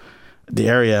know the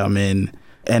area I'm in.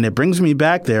 And it brings me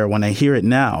back there when I hear it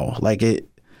now. Like it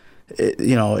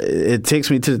takes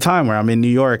me to the time where I'm in New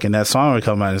York and that song would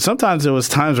come on. And sometimes there was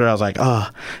times where I was like, oh,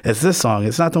 it's this song.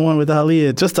 It's not the one with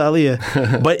Aaliyah, just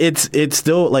Aaliyah. But it's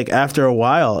still like after a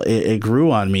while, it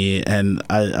grew on me and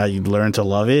I learned to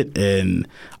love it and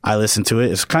I listened to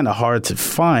it. It's kind of hard to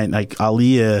find. Like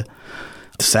Aaliyah,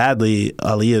 sadly,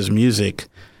 Aaliyah's music,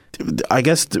 I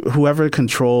guess whoever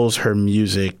controls her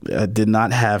music did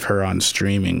not have her on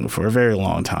streaming for a very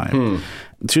long time.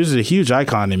 She was a huge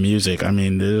icon in music. I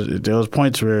mean, there was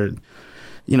points where,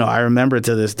 I remember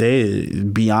to this day,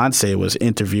 Beyonce was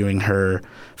interviewing her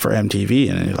for MTV,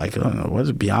 and you're like, oh, what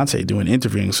is Beyonce doing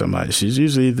interviewing somebody? She's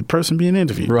usually the person being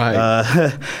interviewed,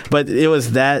 right? But it was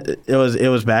back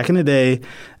in the day,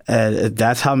 and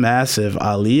that's how massive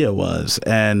Aaliyah was,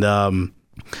 and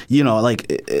you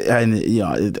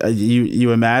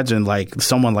imagine like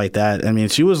someone like that. I mean,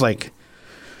 she was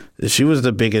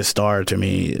the biggest star to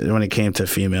me when it came to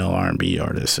female R&B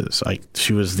artists. It's like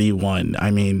she was the one.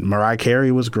 I mean, Mariah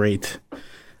Carey was great.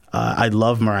 I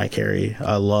love Mariah Carey.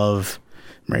 I love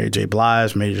Mary J.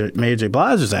 Blige. Mary J.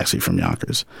 Blige is actually from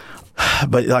Yonkers.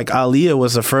 But like Aaliyah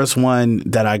was the first one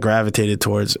that I gravitated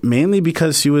towards, mainly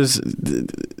because she was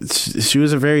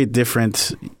a very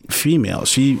different female.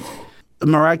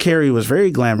 Mariah Carey was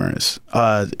very glamorous,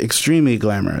 extremely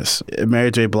glamorous. Mary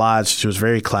J. Blige, she was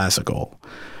very classical.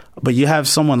 But you have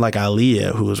someone like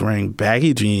Aaliyah who was wearing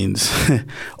baggy jeans,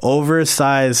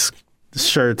 oversized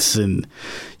shirts and,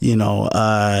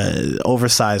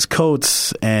 oversized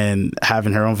coats and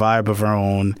having her own vibe of her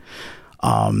own,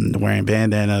 wearing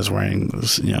bandanas, wearing,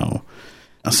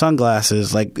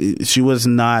 sunglasses. Like she was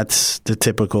not the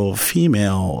typical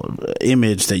female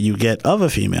image that you get of a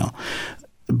female.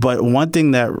 But one thing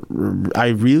that I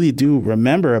really do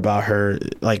remember about her,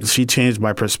 like she changed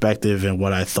my perspective and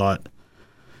what I thought,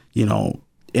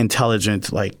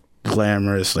 intelligent, like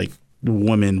glamorous, like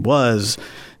woman was,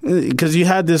 because you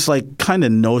had this like kind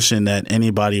of notion that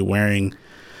anybody wearing,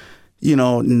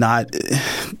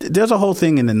 there's a whole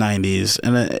thing in the 90s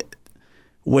and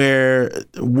where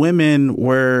women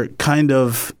were kind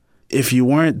of, if you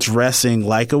weren't dressing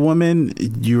like a woman,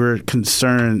 you were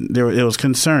concerned. It was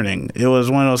concerning. It was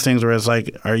one of those things where it's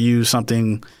like, are you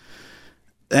something?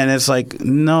 And it's like,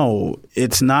 no,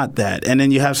 it's not that. And then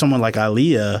you have someone like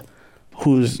Aaliyah,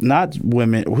 who's not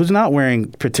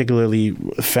wearing particularly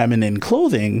feminine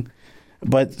clothing,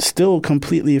 but still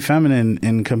completely feminine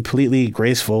and completely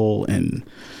graceful and,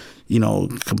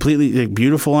 completely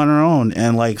beautiful on her own.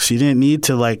 And like, she didn't need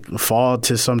to like fall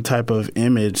to some type of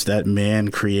image that man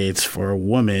creates for a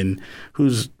woman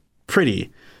who's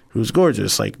pretty, who's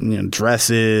gorgeous, like,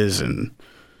 dresses and,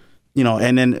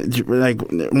 and then like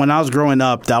when I was growing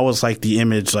up, that was like the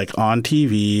image like on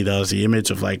TV. That was the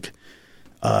image of like,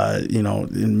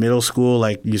 in middle school,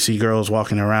 like you see girls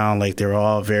walking around like they're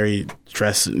all very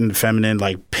dressed and feminine,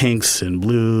 like pinks and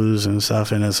blues and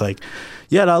stuff. And it's like,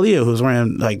 you had Aaliyah who's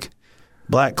wearing like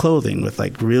black clothing with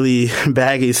like really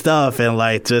baggy stuff and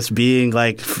like just being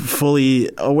like fully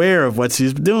aware of what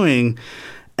she's doing.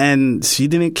 And she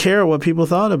didn't care what people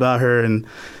thought about her.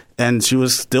 And she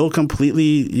was still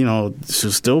completely, she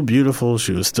was still beautiful.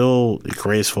 She was still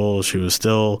graceful. She was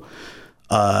still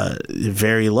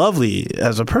very lovely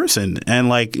as a person. And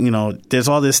like, there's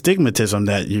all this stigmatism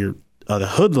that you're a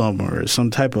hoodlum or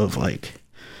some type of like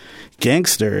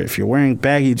gangster if you're wearing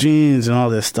baggy jeans and all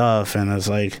this stuff. And it's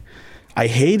like, I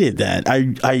hated that.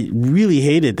 I really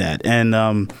hated that.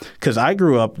 And because I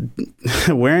grew up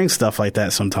wearing stuff like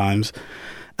that sometimes.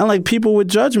 And like people would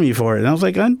judge me for it. And I was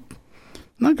like, I'm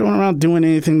not going around doing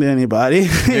anything to anybody.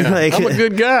 Yeah, like, I'm a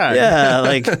good guy. Yeah,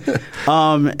 like,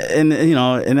 and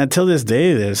until this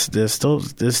day, there's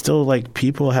still like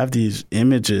people have these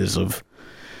images of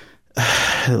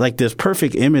like this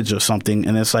perfect image of something,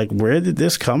 and it's like, where did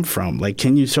this come from? Like,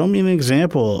 can you show me an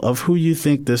example of who you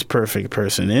think this perfect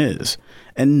person is?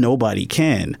 And nobody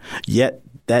can. Yet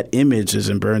that image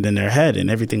isn't burned in their head,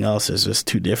 and everything else is just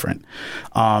too different.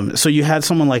 So you had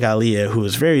someone like Aaliyah who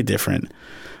was very different.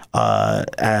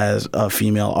 As a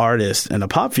female artist and a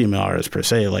pop female artist per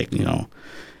se, like,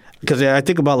 because I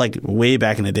think about like way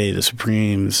back in the day, the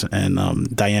Supremes and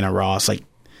Diana Ross, like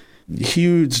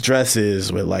huge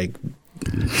dresses with like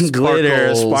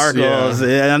glitter, sparkles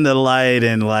under the light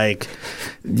and like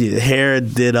hair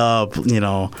did up,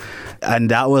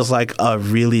 and that was like a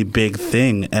really big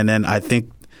thing. And then I think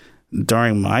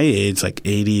during my age, like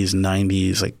 80s,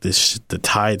 90s, like the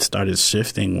tide started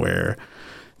shifting where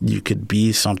you could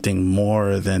be something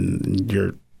more than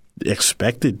you're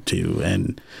expected to.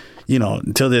 And,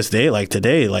 until this day, like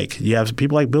today, like you have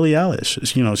people like Billie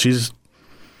Eilish, she's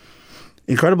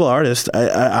incredible artist,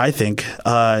 I think.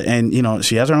 And,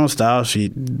 she has her own style.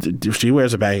 She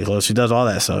wears a baggy clothes. She does all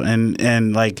that stuff.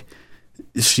 And like,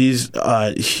 she's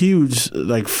a huge,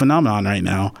 like, phenomenon right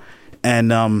now.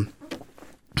 And,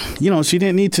 she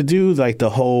didn't need to do like the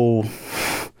whole,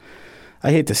 I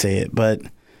hate to say it, but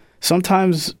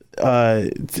sometimes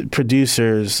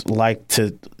producers like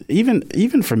to,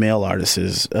 even for male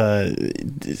artists,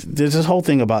 there's this whole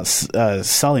thing about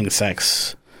selling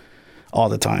sex all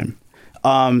the time.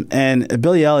 And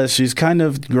Billie Eilish, she's kind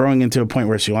of growing into a point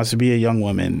where she wants to be a young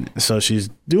woman. So she's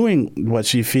doing what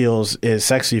she feels is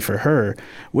sexy for her,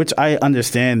 which I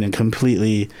understand and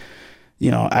completely,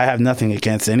 I have nothing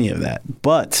against any of that.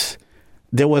 But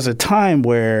there was a time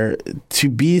where to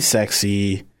be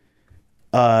sexy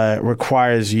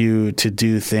requires you to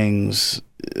do things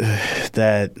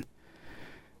that,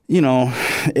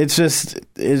 it's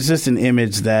just an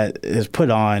image that is put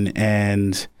on.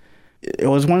 And it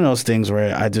was one of those things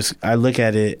where I look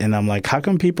at it and I'm like, how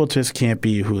come people just can't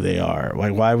be who they are?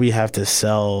 Like, why we have to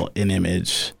sell an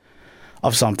image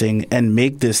of something and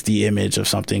make this the image of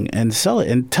something and sell it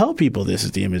and tell people this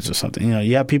is the image of something?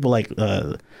 You have people like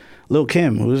Lil'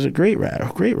 Kim, who's a great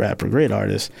rapper, great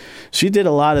artist. She did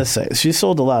a lot of sex. She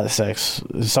sold a lot of sex,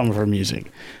 some of her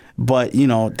music. But,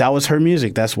 that was her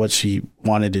music. That's what she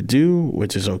wanted to do,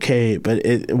 which is okay.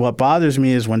 But what bothers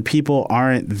me is when people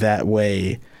aren't that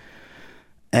way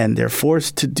and they're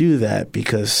forced to do that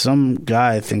because some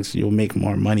guy thinks you'll make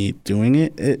more money doing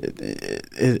it.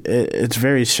 It's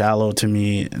very shallow to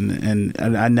me. And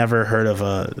I never heard of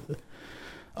a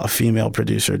female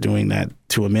producer doing that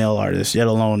to a male artist, yet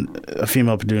alone a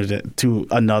female producer to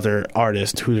another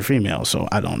artist who's a female. So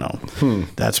I don't know.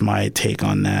 That's my take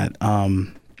on that.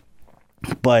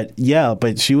 But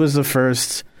she was the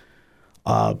first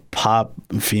pop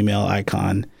female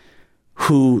icon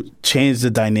who changed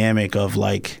the dynamic of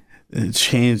like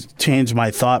changed my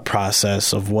thought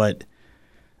process of what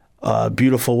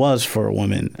beautiful was for a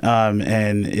woman.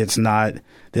 And it's not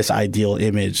this ideal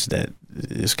image that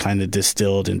is kind of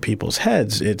distilled in people's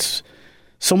heads. It's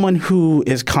someone who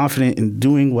is confident in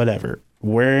doing whatever,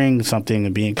 wearing something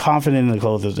and being confident in the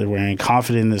clothes that they're wearing,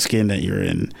 confident in the skin that you're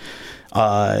in.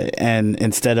 And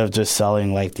instead of just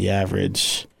selling like the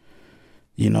average,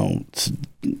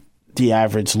 the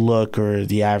average look or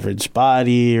the average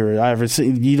body or average,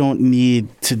 you don't need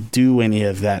to do any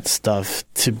of that stuff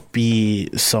to be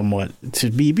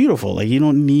beautiful. Like, you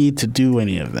don't need to do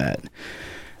any of that.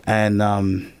 And,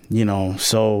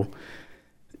 so,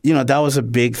 that was a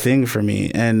big thing for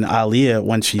me. And Aaliyah,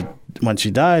 when she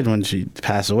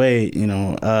passed away,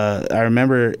 I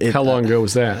remember it. How long ago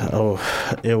was that?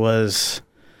 It was,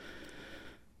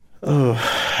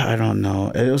 I don't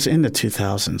know. It was in the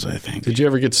 2000s, I think. Did you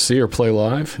ever get to see her play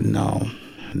live? No,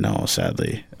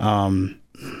 sadly. Well,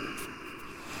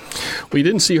 you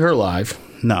didn't see her live.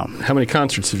 No. How many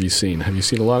concerts have you seen? Have you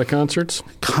seen a lot of concerts?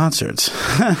 Concerts?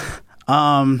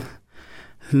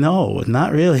 No,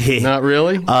 not really. Not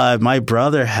really? My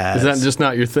brother has. Is that just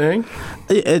not your thing?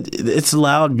 It's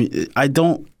loud.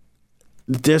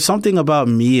 There's something about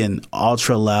me and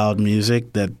ultra loud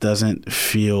music that doesn't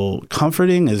feel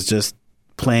comforting. Is just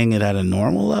playing it at a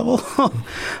normal level.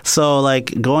 So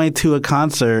like going to a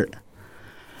concert,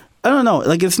 I don't know.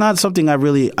 Like, it's not something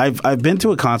I've been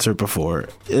to a concert before.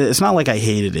 It's not like I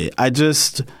hated it.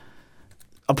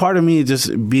 A part of me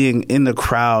just being in the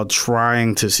crowd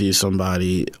trying to see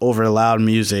somebody over loud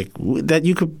music that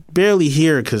you could barely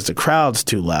hear because the crowd's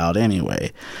too loud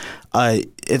anyway.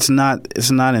 It's not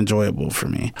enjoyable for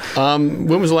me. When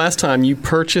was the last time you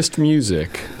purchased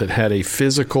music that had a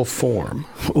physical form?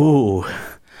 Ooh.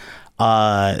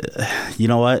 You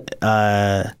know what?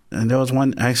 And there was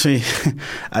one, actually,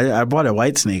 I bought a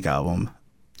Whitesnake album.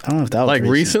 I don't know if that was like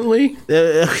recently.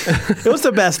 It was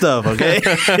the best of, okay?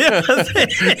 It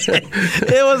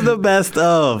was the best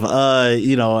of,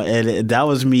 and that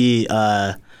was me.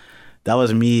 That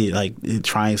was me, like,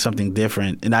 trying something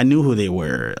different, and I knew who they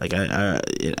were. Like,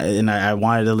 I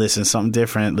wanted to listen to something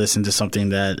different, listen to something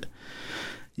that,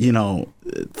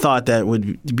 thought that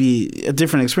would be a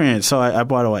different experience. So I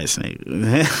bought a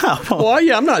Whitesnake. Well,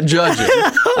 yeah, I'm not judging.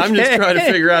 Okay. I'm just trying to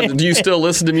figure out, do you still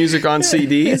listen to music on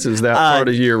CDs? Is that part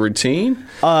of your routine?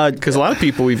 Because a lot of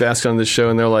people we've asked on this show,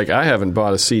 and they're like, I haven't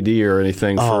bought a CD or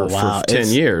anything for 10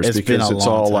 years because it's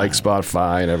all like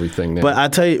Spotify and everything now. But I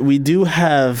tell you, we do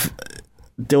have...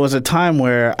 There was a time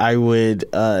where I would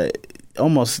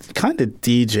almost kind of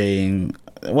DJing.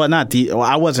 Well,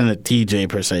 I wasn't a DJ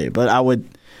per se, but I would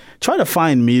try to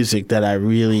find music that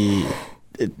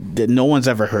that no one's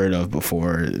ever heard of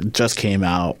before. It just came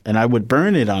out, and I would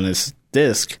burn it on this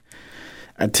disc.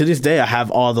 And to this day, I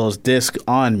have all those discs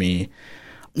on me.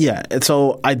 Yeah, and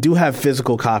so I do have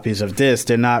physical copies of this.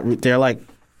 They're like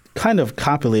kind of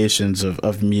compilations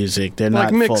of music. They're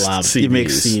like not full out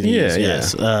mixed CDs.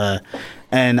 Yes.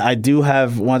 And I do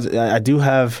have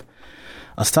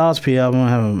a Styles P album. I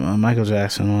have a Michael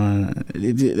Jackson one.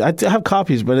 I have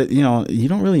copies, but you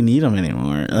don't really need them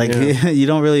anymore. Like you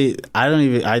don't really.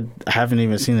 I haven't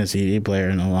even seen a CD player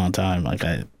in a long time.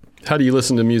 How do you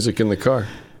listen to music in the car?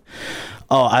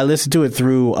 Oh, I listen to it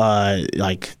through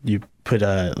like you put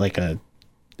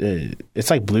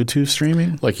it's like Bluetooth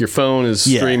streaming. Like your phone is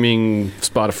streaming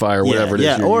Spotify or whatever it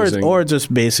is you're using. Or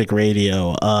just basic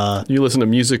radio. You listen to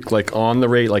music like on the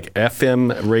radio, like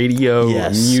FM radio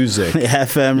music.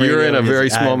 FM radio. You're in a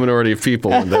very small minority of people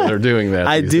that are doing that.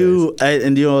 I do.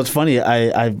 And it's funny.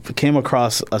 I came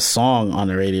across a song on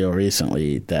the radio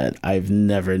recently that I've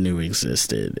never knew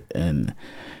existed. And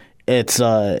it's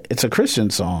a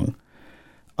Christian song.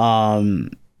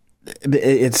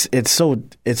 It's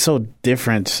so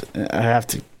different. I have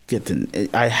to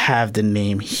I have the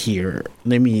name here.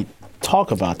 Let me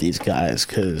talk about these guys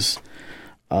because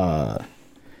I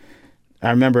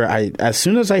remember as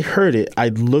soon as I heard it, I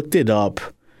looked it up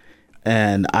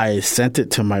and I sent it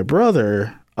to my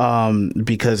brother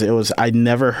because I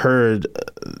never heard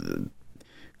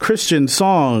Christian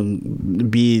song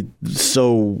be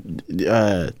so.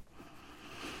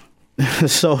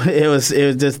 So it was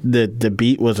just the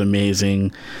beat was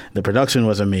amazing, the production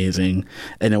was amazing,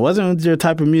 and it wasn't your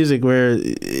type of music where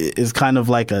it's kind of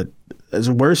like it's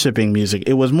worshiping music.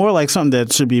 It was more like something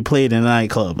that should be played in a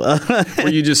nightclub. Were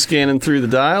you just scanning through the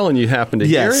dial and you happened to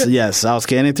hear it? Yes, I was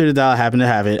scanning through the dial, happened to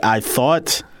have it. I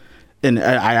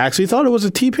actually thought it was a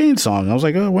T-Pain song. I was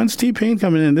like, oh, when's T-Pain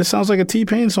coming in? This sounds like a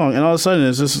T-Pain song. And all of a sudden,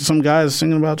 it's just some guys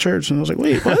singing about church. And I was like,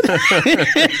 wait, what?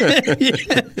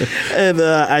 And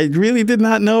I really did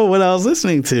not know what I was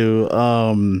listening to.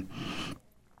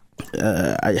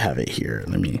 I have it here.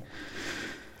 Let me...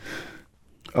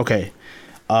 Okay.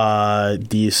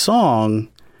 The song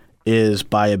is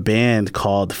by a band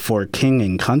called For King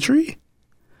and Country.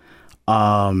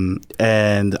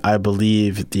 And I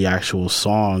believe the actual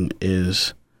song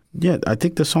is, I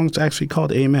think the song's actually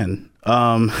called Amen.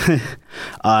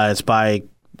 It's by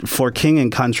For King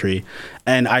and Country.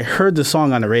 And I heard the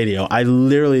song on the radio. I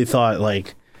literally thought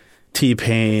like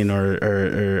T-Pain or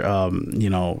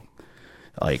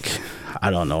like, I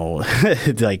don't know,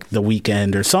 like The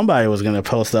Weeknd or somebody was going to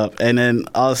post up. And then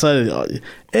all of a sudden,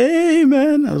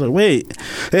 Amen. I was like, wait,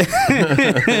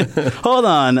 hold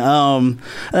on. And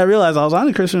I realized I was on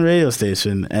a Christian radio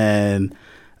station and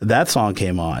that song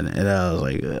came on. And I was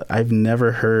like, I've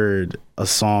never heard a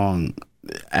song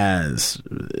as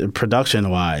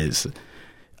production-wise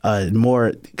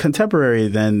more contemporary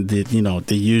than the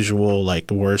usual like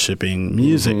worshiping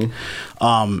music.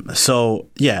 So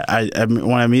yeah, I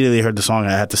when I immediately heard the song,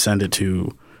 I had to send it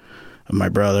to my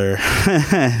brother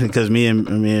because me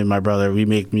and my brother, we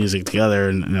make music together,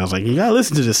 and I was like, you gotta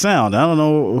listen to this sound. I don't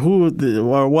know who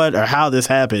or what or how this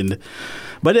happened,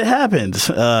 but it happened.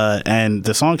 And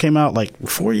the song came out like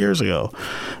 4 years ago.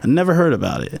 I never heard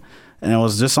about it, and it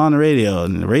was just on the radio,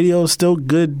 and the radio is still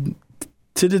good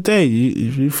to the day.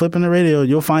 If you flip in the radio,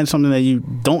 you'll find something that you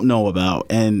don't know about,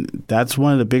 and that's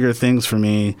one of the bigger things for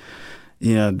me.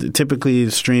 Typically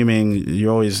streaming,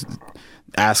 you're always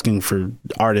asking for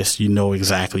artists you know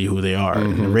exactly who they are.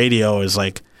 And the radio is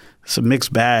like, it's a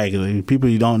mixed bag. Like, people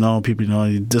you don't know, people you know,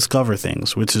 you discover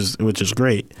things, which is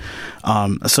great.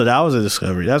 So that was a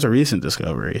discovery. That's a recent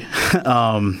discovery.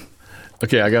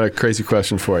 Okay, I got a crazy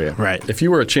question for you. Right. If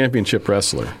you were a championship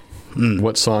wrestler,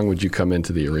 what song would you come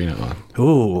into the arena on?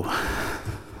 Ooh.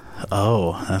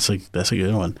 Oh, that's a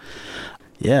good one.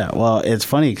 Yeah, well, it's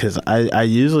funny because I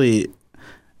usually,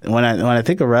 when I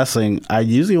think of wrestling, I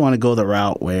usually want to go the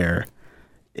route where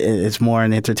it's more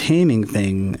an entertaining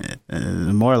thing, a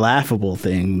more laughable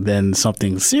thing than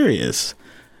something serious.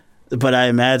 But I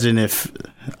imagine if,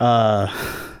 a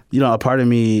part of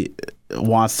me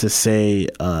wants to say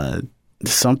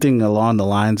something along the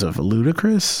lines of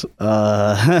ludicrous,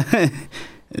 but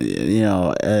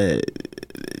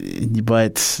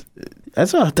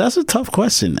that's a tough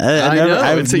question.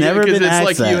 I've never been asked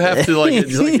like that. You have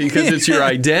to because it's your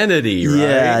identity,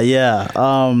 right? Yeah.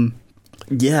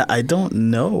 I don't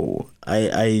know.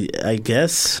 I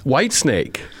guess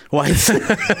Whitesnake.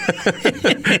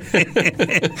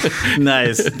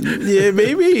 Nice. Yeah,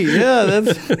 maybe. Yeah,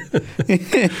 that's.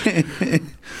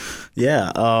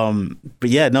 Yeah. But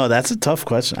yeah, no, that's a tough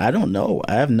question. I don't know.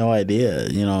 I have no idea.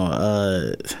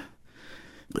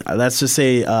 Let's just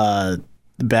say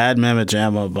Bad Mama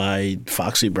Jamma by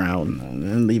Foxy Brown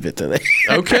and leave it to that.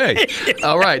 Okay.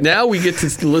 All right. Now we get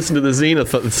to listen to the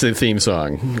Xena theme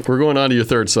song. We're going on to your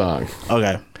third song.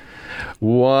 Okay.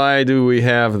 Why do we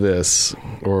have this?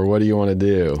 Or what do you want to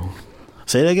do?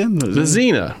 Say it again? The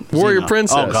Xena, Warrior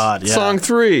Princess. Oh, God, yeah. Song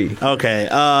 3. Okay.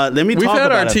 Let me talk about it. We've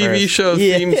had our TV first. show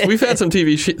themes. We've had some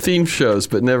TV theme shows,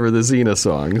 but never the Xena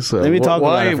song. So let me talk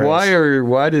about it first.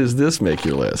 Why does this make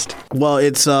your list? Well,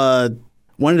 it's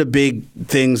one of the big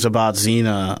things about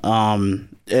Xena.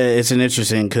 It's an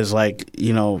interesting because,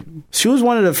 she was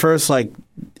one of the first, like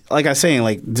I was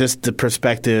saying, just the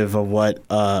perspective of what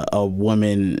a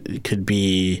woman could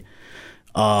be.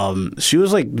 She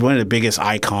was one of the biggest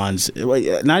icons.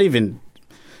 Not even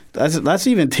let's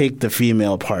even take the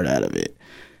female part out of it.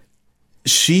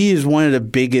 She is one of the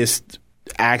biggest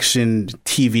action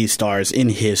TV stars in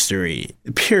history,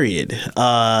 period.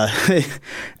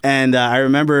 And I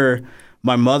remember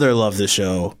my mother loved the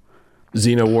show.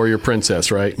 Xena Warrior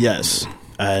Princess, right? Yes.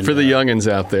 And, for the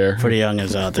youngins out there.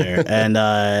 And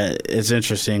it's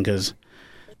interesting because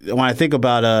when I think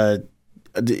about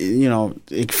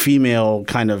female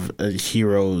kind of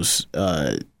heroes,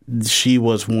 she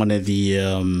was one of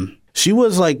the she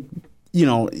was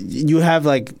you have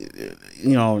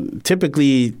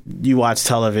typically you watch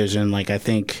television, I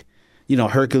think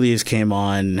Hercules came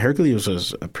on. Hercules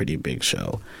was a pretty big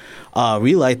show.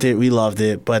 We liked it, we loved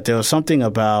it, but there was something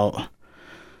about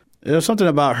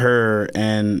her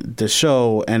and the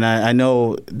show, and I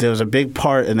know there was a big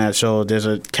part in that show. There's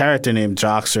a character named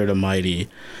Joxer the Mighty.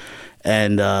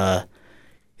 And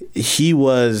he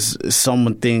was some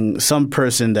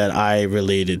person that I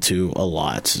related to a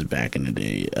lot back in the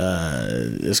day.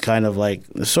 It's kind of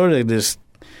sort of this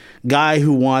guy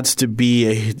who wants to be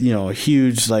a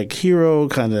huge hero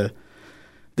kind of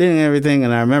thing and everything.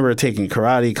 And I remember taking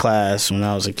karate class when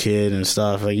I was a kid and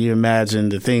stuff. You imagine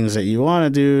the things that you want to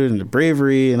do and the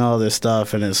bravery and all this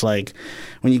stuff. And it's when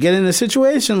you get in a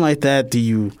situation like that, do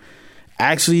you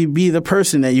actually be the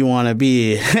person that you want to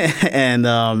be. And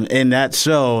in that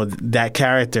show, that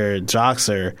character,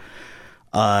 Joxer,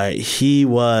 he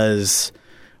was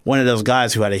one of those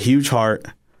guys who had a huge heart.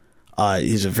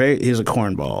 He's a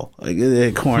cornball, like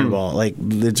legit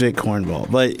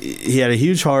cornball. But he had a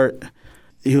huge heart.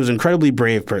 He was an incredibly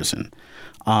brave person.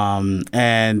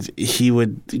 And he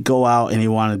would go out and he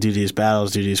wanted to do these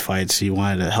battles, do these fights. He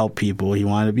wanted to help people. He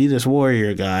wanted to be this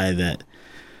warrior guy that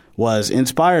was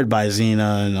inspired by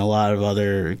Xena and a lot of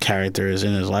other characters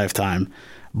in his lifetime.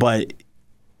 But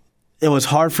it was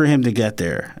hard for him to get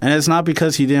there. And it's not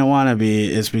because he didn't want to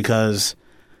be. It's because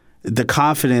the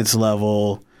confidence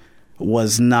level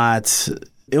was not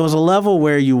 – it was a level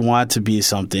where you want to be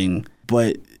something,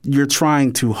 but – you're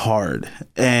trying too hard,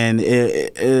 and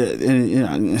I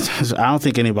don't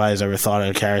think anybody's ever thought of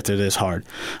a character this hard.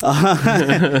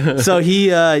 So he,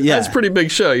 that's a pretty big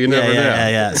show. You never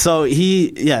know. So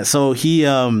he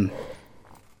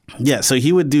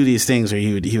would do these things where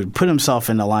he would put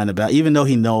himself in the line of battle, even though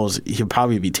he knows he'll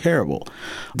probably be terrible.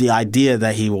 The idea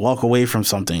that he would walk away from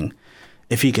something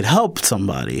if he could help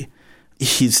somebody,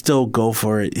 he'd still go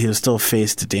for it. He would still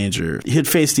face the danger. He'd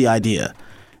face the idea.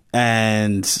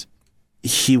 And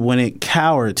he wouldn't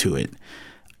cower to it,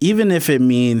 even if it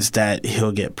means that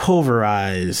he'll get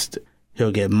pulverized,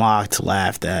 he'll get mocked,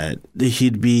 laughed at.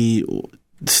 He'd be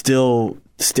still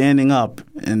standing up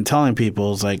and telling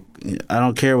people, it's like, I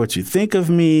don't care what you think of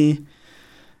me.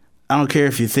 I don't care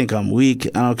if you think I'm weak.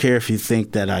 I don't care if you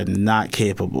think that I'm not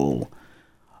capable.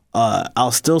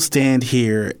 I'll still stand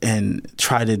here and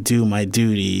try to do my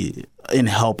duty in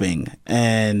helping.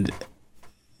 And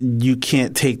you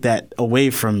can't take that away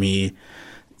from me.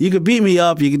 You could beat me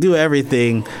up, you could do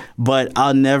everything, but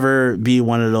I'll never be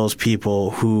one of those people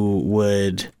who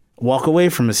would walk away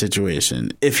from a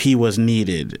situation if he was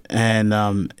needed. And,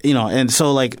 and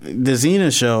so like the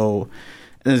Xena show,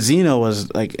 Xena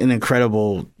was like an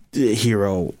incredible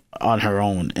hero on her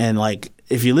own. And like,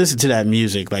 if you listen to that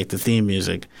music, like the theme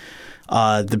music,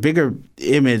 the bigger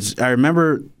image, I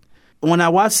remember when I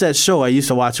watched that show, I used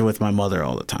to watch it with my mother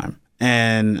all the time.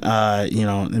 And,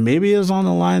 maybe it was on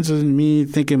the lines of me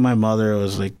thinking my mother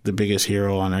was like the biggest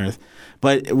hero on earth.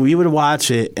 But we would watch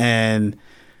it, and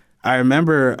I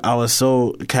remember I was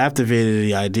so captivated with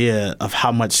the idea of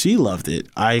how much she loved it.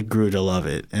 I grew to love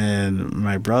it, and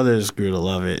my brothers grew to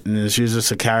love it. And she was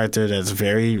just a character that's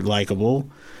very likable.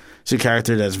 She's a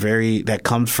character that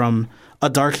comes from a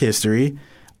dark history,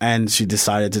 and she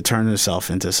decided to turn herself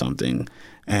into something.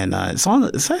 And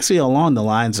it's actually along the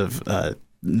lines of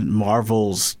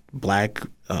Marvel's Black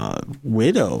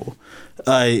Widow.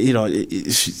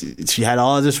 She had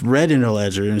all of this red in her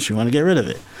ledger and she wanted to get rid of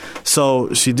it.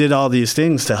 So she did all these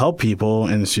things to help people,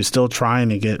 and she's still trying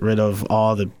to get rid of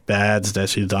all the bads that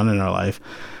she's done in her life.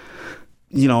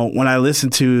 When I listen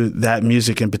to that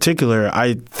music in particular,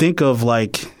 I think of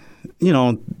like,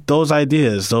 those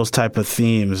ideas, those type of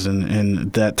themes,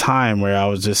 and that time where I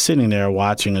was just sitting there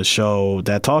watching a show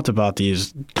that talked about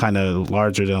these kind of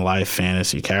larger than life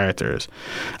fantasy characters.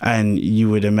 And you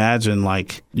would imagine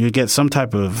like you would get some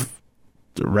type of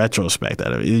retrospect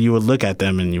out of it. You would look at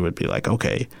them and you would be like,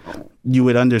 okay, you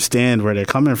would understand where they're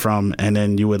coming from, and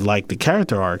then you would like the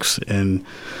character arcs. And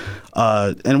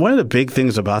one of the big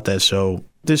things about that show,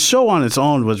 this show on its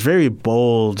own was very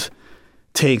bold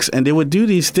takes, and they would do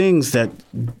these things that,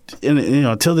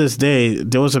 till this day,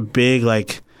 there was a big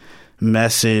like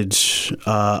message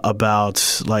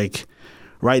about like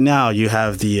right now you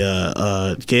have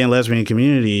the gay and lesbian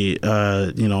community,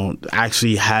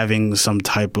 actually having some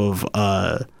type of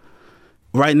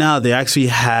right now they actually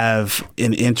have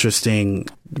an interesting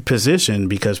position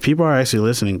because people are actually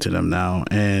listening to them now.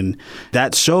 And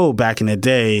that show back in the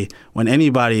day, when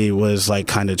anybody was like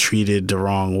kind of treated the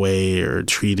wrong way or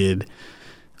treated,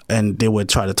 and they would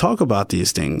try to talk about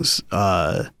these things,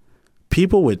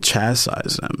 people would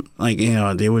chastise them. Like,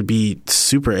 they would be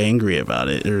super angry about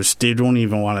it, or they don't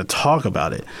even want to talk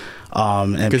about it.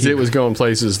 Because it was going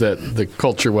places that the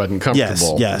culture wasn't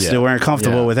comfortable. Yes, they weren't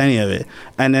comfortable with any of it.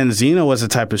 And then Xena was the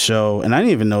type of show, and I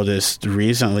didn't even know this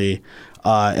recently,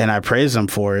 and I praise them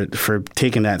for it, for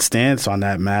taking that stance on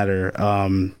that matter.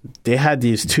 They had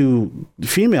these two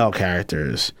female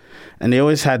characters, and they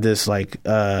always had this like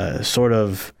sort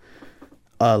of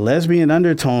lesbian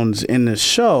undertones in the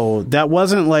show that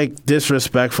wasn't like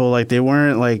disrespectful. Like they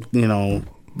weren't like,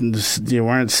 they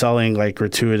weren't selling like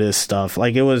gratuitous stuff.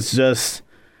 Like it was just,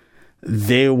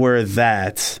 they were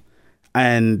that,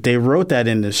 and they wrote that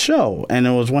in the show, and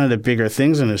it was one of the bigger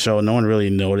things in the show. No one really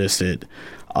noticed it.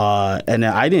 And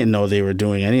I didn't know they were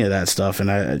doing any of that stuff. And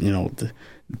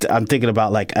I'm thinking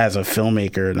about like as a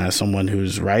filmmaker and as someone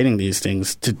who's writing these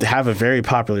things, to have a very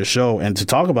popular show and to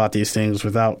talk about these things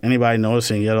without anybody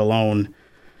noticing, yet alone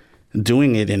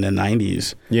doing it in the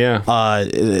 90s,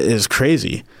 is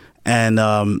crazy. And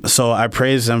so I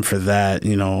praise them for that,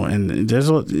 you know. And there's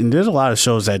a lot of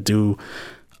shows that do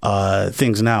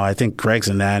things now. I think Greg's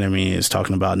Anatomy is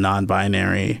talking about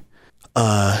non-binary.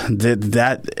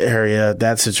 That area,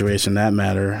 that situation, that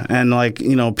matter. And like,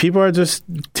 you know, people are just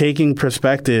taking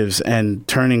perspectives and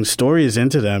turning stories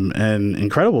into them and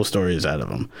incredible stories out of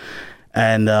them.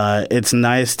 And it's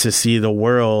nice to see the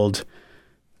world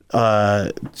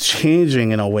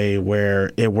changing in a way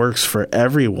where it works for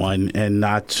everyone and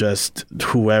not just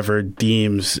whoever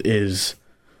deems is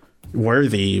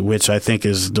worthy, which I think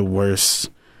is the worst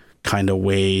kind of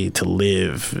way to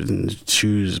live and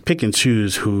pick and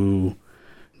choose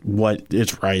what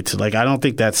is right. Like, I don't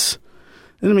think it doesn't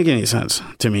make any sense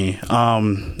to me.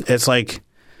 It's like,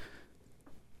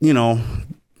 you know,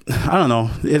 I don't know.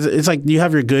 It's like you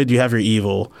have your good, you have your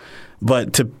evil.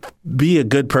 But to be a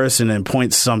good person and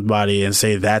point somebody and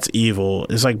say that's evil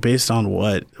is like based on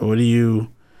what? What do you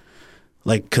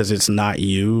like? Because it's not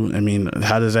you. I mean,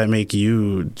 how does that make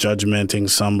you judgmenting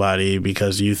somebody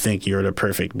because you think you're the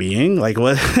perfect being? Like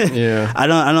what? Yeah, I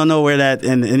don't know where that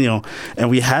and you know, and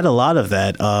we had a lot of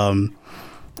that.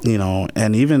 You know,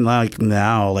 and even like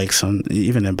now, like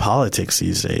even in politics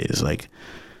these days, like.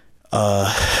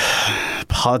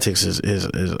 Politics is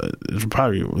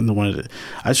probably the one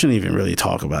I shouldn't even really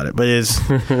talk about it, but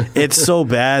it's so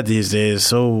bad these days,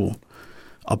 so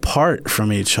apart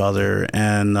from each other,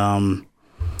 and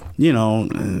you know,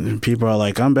 people are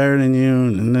like, I'm better than you,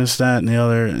 and this, that, and the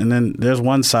other, and then there's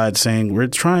one side saying we're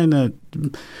trying to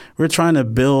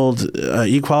build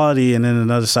equality, and then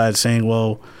another side saying,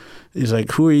 well. He's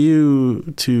like, who are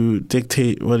you to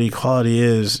dictate what equality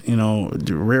is? You know,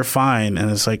 we're fine. And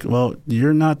it's like, well,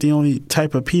 you're not the only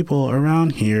type of people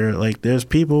around here. Like, there's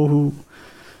people who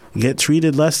get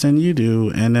treated less than you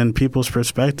do. And then people's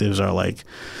perspectives are like,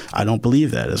 I don't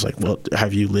believe that. It's like, well,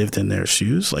 have you lived in their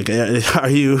shoes? Like, are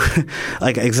you,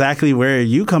 like, exactly where are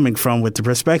you coming from with the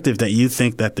perspective that you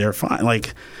think that they're fine?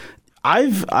 Like,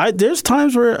 there's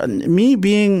times where me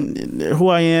being who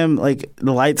I am, like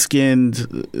the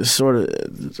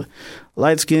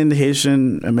light-skinned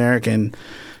Haitian American,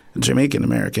 Jamaican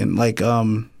American, like,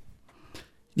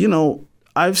 you know,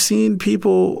 I've seen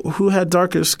people who had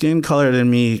darker skin color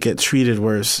than me get treated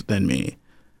worse than me.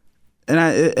 And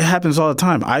it happens all the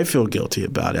time. I feel guilty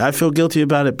about it. I feel guilty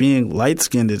about it being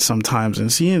light-skinned sometimes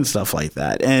and seeing stuff like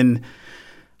that. And,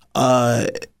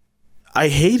 I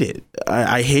hate it.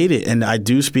 I hate it, and I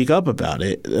do speak up about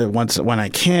it when I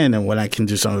can and when I can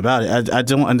do something about it. I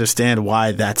don't understand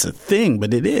why that's a thing,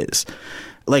 but it is.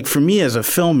 Like, for me as a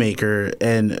filmmaker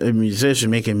and a musician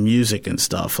making music and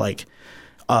stuff, like,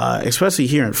 especially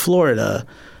here in Florida,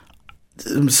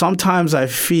 sometimes I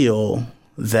feel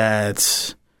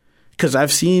that because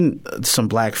I've seen some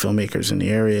black filmmakers in the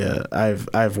area.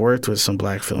 I've worked with some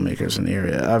black filmmakers in the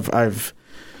area. I've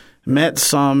met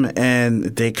some and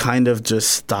they kind of just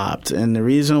stopped. And the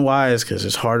reason why is because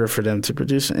it's harder for them to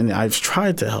produce. And I've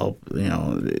tried to help, you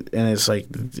know, and it's like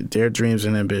their dreams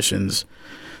and ambitions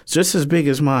just as big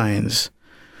as mine's.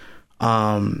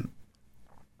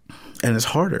 And it's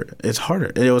harder. It's harder.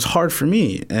 And it was hard for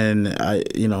me. And I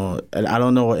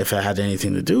don't know if it had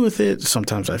anything to do with it.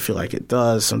 Sometimes I feel like it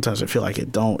does. Sometimes I feel like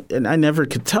it don't. And I never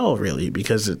could tell really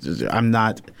because I'm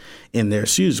not in their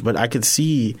shoes. But I could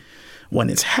see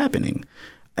when it's happening.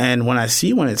 And when I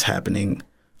see when it's happening,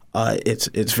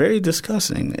 it's very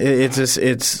disgusting.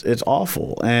 It's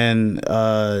awful. And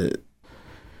wow,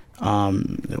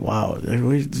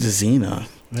 where's Xena?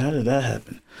 How did that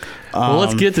happen? Well,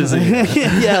 let's get to Xena.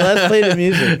 Yeah, let's play the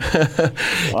music.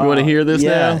 Wow. You want to hear this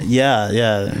now?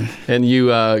 Yeah. And you,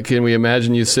 can we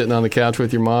imagine you sitting on the couch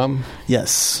with your mom?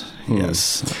 Yes.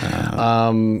 Yes.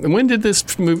 And when did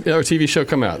this movie or TV show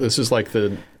come out? This is like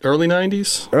the early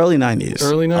 90s? Early 90s.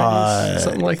 Early 90s?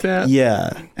 Something like that?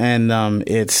 Yeah. And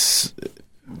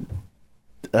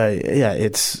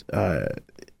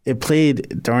it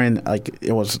played during, like,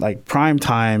 it was like prime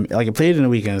time. Like, it played in the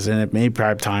weekends, and it made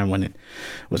prime time when it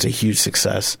was a huge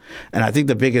success. And I think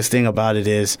the biggest thing about it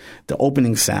is the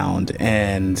opening sound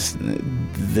and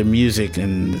the music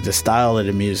and the style of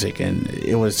the music. And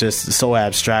it was just so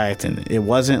abstract. And it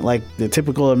wasn't like the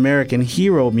typical American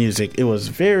hero music. It was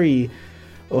very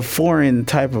a foreign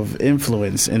type of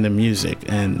influence in the music.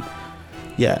 And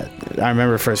yeah, I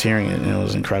remember first hearing it, and it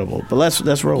was incredible. But let's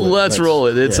roll it. Let's roll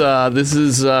it. It's this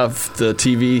is the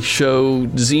TV show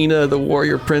Xena, the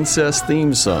Warrior Princess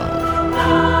theme song.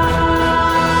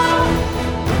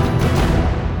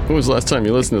 When was the last time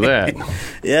you listened to that?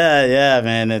 Yeah,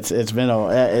 man. It's been a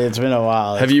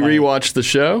while. Have you rewatched the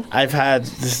show? I've had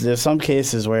there's some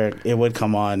cases where it would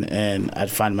come on and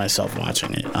I'd find myself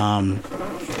watching it.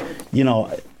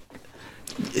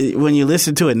 When you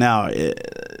listen to it now,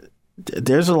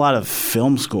 there's a lot of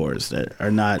film scores that are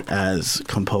not as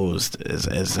composed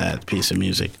as that piece of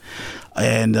music,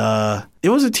 and it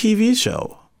was a TV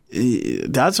show.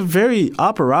 That's a very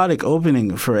operatic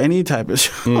opening for any type of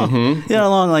show. Mm-hmm.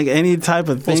 Along like any type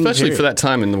of thing. Well, especially for that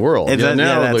time in the world.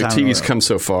 Now the TV's come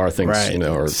so far, things right.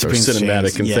 Are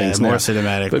cinematic and things more now.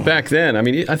 Cinematic. But back then, I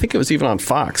mean, I think it was even on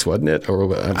Fox, wasn't it?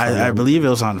 Or I believe it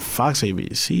was on Fox,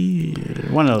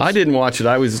 ABC. One of those. I didn't watch it.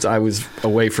 I was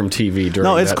away from TV during.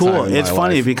 No, it's that cool. time in It's my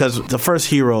funny life. because the first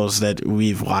heroes that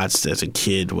we've watched as a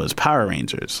kid was Power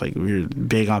Rangers. Like we were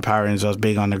big on Power Rangers. I was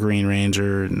big on the Green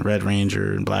Ranger and Red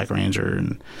Ranger and Black Ranger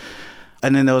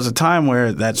and then there was a time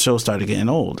where that show started getting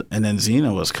old, and then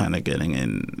Xena was kind of getting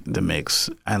in the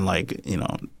mix, and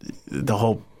the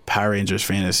whole Power Rangers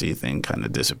fantasy thing kind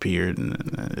of disappeared, and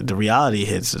the reality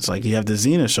hits. It's like you have the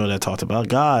Xena show that talked about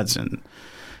gods and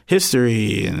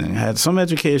history and had some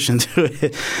education to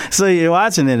it. So you're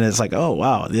watching it, and it's like, oh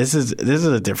wow, this is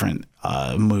a different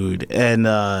mood, and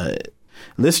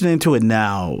listening to it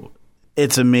now.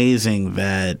 It's amazing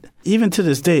that even to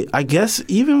this day, I guess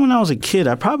even when I was a kid,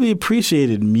 I probably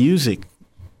appreciated music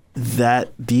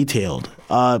that detailed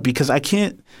because I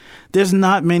can't – there's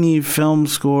not many film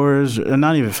scores – or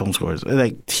not even film scores,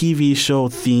 like TV show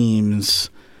themes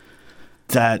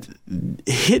that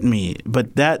hit me.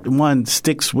 But that one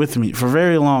sticks with me for a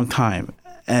very long time.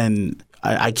 And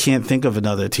I can't think of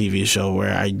another TV show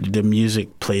where the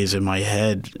music plays in my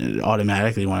head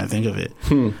automatically when I think of it.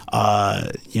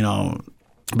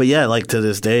 But yeah, like to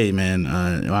this day, man,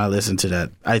 when I listen to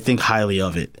that, I think highly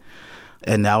of it.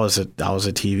 And that was a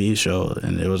TV show,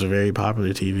 and it was a very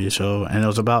popular TV show, and it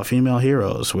was about female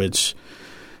heroes, which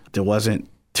there wasn't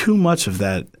too much of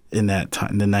that in that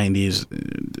time, in the 90s.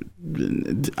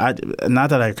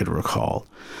 Not that I could recall.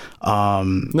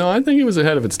 No, I think it was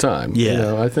ahead of its time.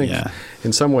 Yeah. I think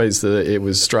in some ways it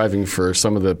was striving for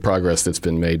some of the progress that's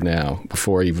been made now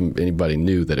before even anybody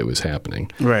knew that it was happening.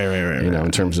 Right.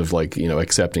 In terms of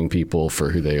accepting people for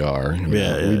who they are.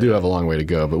 We do have a long way to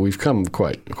go, but we've come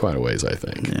quite a ways, I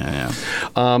think. Yeah.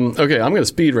 Okay, I'm going to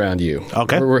speed round you.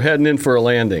 Okay. We're heading in for a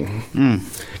landing.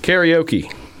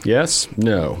 Karaoke. Yes?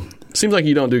 No? Seems like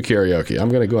you don't do karaoke. I'm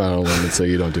going to go out on a limb and say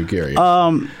you don't do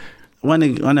karaoke. When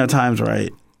the time's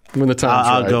right. When the time's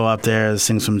right. I'll go up there and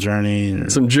sing some Journey.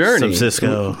 Some Journey? Some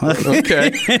Cisco. Okay.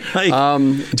 Do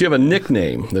you have a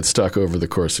nickname that stuck over the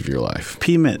course of your life?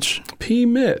 P. Mitch. P.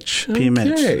 Mitch. Okay. P.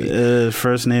 Mitch.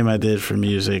 First name I did for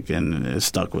music, and it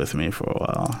stuck with me for a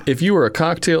while. If you were a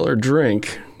cocktail or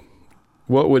drink,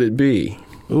 what would it be?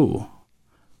 Ooh.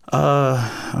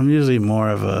 I'm usually more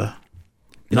of a...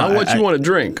 Not what you want to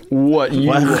drink, what you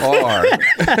are. The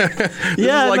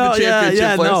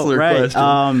championship wrestler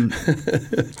question.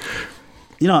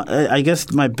 I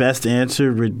guess my best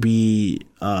answer would be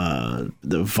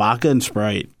the vodka and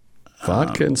Sprite.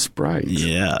 Vodka and Sprite.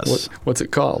 Yes. What's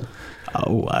it called?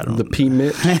 Oh, I don't know. The P.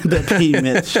 Mitch? The P.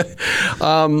 Mitch.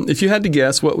 If you had to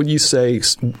guess, what would you say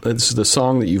is the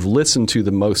song that you've listened to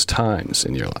the most times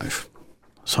in your life?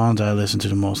 Songs I listen to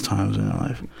the most times in my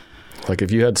life. Like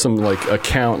if you had some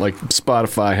account, like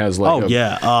Spotify has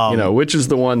which is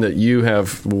the one that you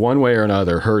have one way or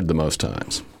another heard the most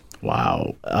times?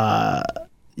 Wow. The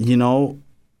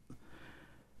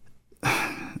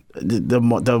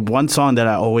one song that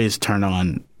I always turn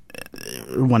on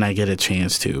when I get a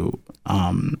chance to,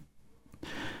 it's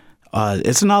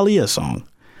an Aaliyah song.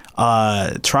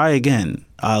 Try Again.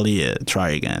 Aaliyah,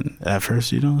 Try Again. At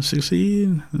first you don't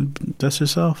succeed, dust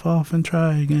yourself off and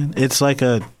try again. It's like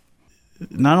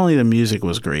not only the music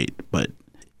was great, but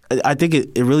I think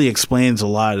it really explains a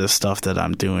lot of the stuff that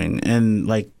I'm doing, and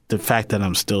like the fact that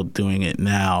I'm still doing it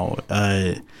now.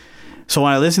 So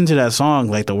when I listen to that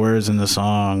song, like the words in the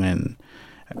song, and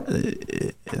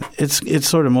it's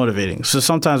sort of motivating. So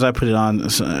sometimes I put it on.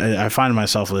 I find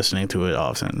myself listening to it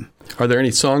often. Are there any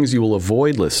songs you will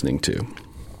avoid listening to?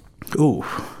 Ooh,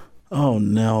 oh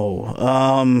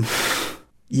no.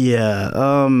 Yeah.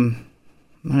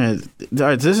 All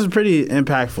right, this is pretty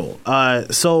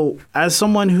impactful. So as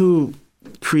someone who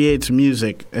creates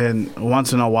music and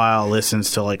once in a while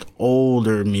listens to like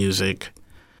older music,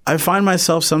 I find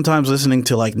myself sometimes listening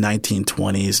to like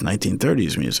 1920s,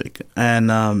 1930s music, and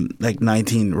like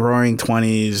roaring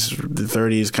 20s, the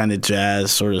 30s kind of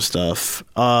jazz sort of stuff.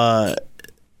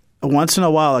 Once in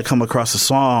a while I come across a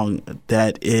song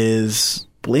that is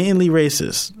blatantly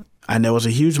racist, and there was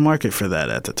a huge market for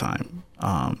that at the time.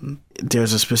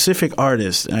 There's a specific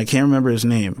artist, and I can't remember his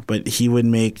name, but he would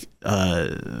make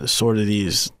sort of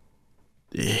these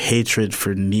hatred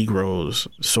for Negroes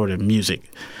sort of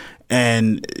music.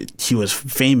 And he was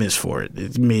famous for it.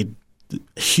 It made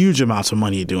huge amounts of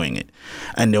money doing it.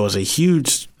 And there was a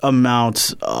huge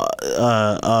amount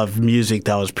of music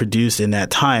that was produced in that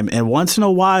time. And once in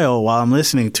a while I'm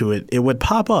listening to it, it would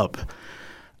pop up.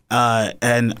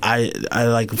 And I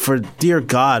like, for dear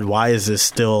God, why is this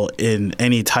still in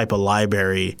any type of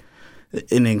library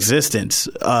in existence?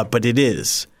 But it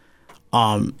is.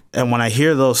 And when I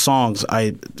hear those songs,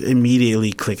 I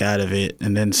immediately click out of it.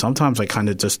 And then sometimes I kind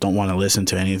of just don't want to listen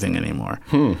to anything anymore.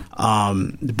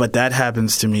 But that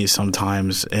happens to me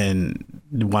sometimes. And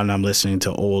when I'm listening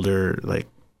to older, like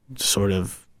sort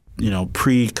of,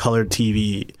 pre-colored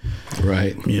TV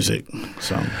music.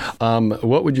 So,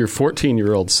 what would your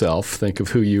 14-year-old self think of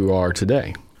who you are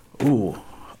today? Ooh.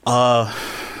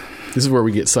 This is where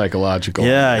we get psychological.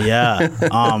 Yeah.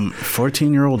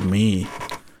 14-year-old me.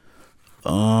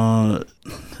 A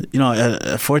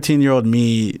 14-year-old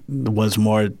me was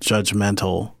more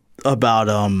judgmental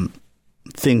about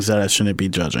things that I shouldn't be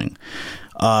judging.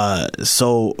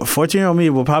 So 14-year-old me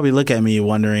will probably look at me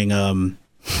wondering,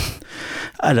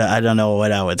 I don't know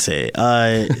what I would say.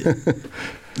 It's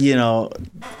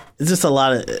just a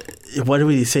lot of, what do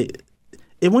we say?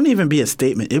 It wouldn't even be a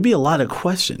statement. It'd be a lot of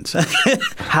questions.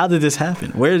 How did this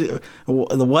happen?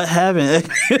 What happened?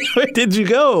 Where did you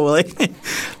go?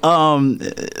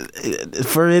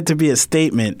 For it to be a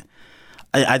statement,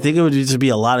 I think it would just be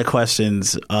a lot of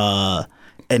questions. And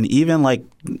even like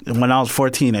when I was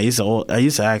 14, I used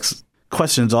to ask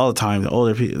questions all the time to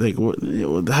older people,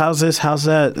 like, how's this? How's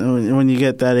that? When you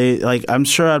get that age, like, I'm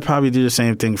sure I'd probably do the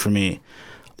same thing for me.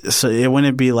 So it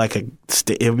wouldn't be like it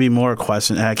would be more a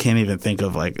question. And I can't even think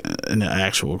of like an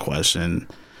actual question,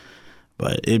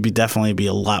 but it'd definitely be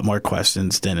a lot more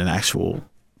questions than an actual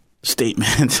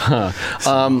statement.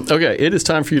 Okay, it is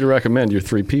time for you to recommend your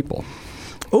 3 people.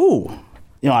 Ooh,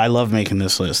 I love making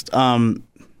this list.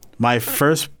 My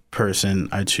first person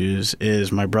I choose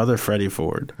is my brother Freddie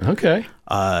Ford. Okay,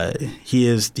 he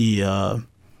is the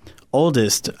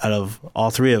oldest out of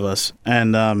all 3 of us,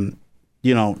 and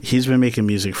he's been making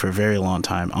music for a very long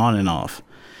time, on and off.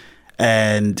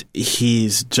 And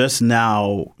he's just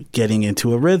now getting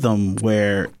into a rhythm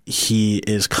where he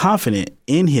is confident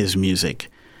in his music.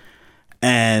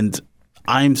 And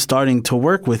I'm starting to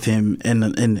work with him.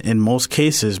 In most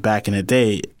cases, back in the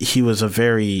day, he was a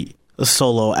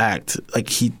solo act. Like,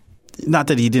 not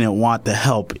that he didn't want the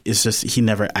help, it's just he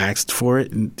never asked for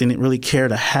it and didn't really care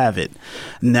to have it.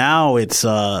 Now it's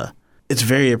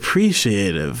very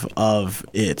appreciative of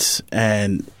it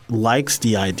and likes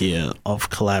the idea of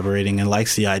collaborating and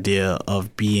likes the idea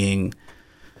of being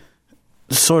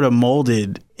sort of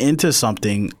molded into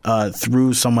something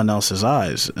through someone else's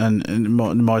eyes. And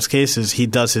in most cases, he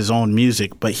does his own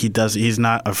music, but he's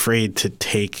not afraid to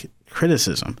take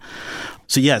criticism.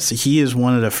 So yes, he is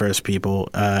one of the first people.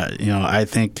 I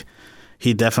think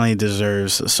he definitely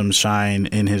deserves some shine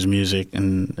in his music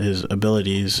and his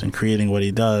abilities in creating what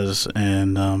he does.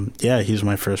 And he's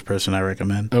my first person I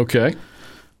recommend. Okay.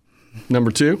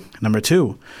 Number 2? Number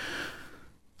 2.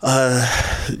 That'd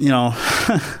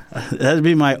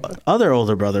be my other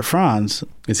older brother, Franz.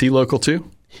 Is he local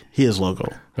too? He is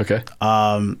local. Okay.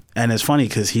 And it's funny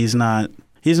because he's not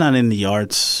in the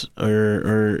arts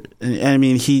I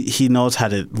mean, he knows how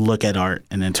to look at art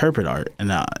and interpret art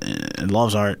and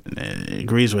loves art and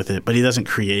agrees with it, but he doesn't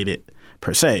create it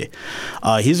per se.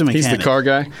 He's a mechanic. He's the car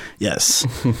guy? Yes.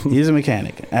 He's a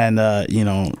mechanic. And,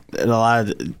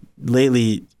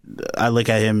 lately I look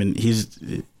at him and he's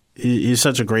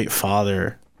such a great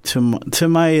father to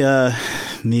my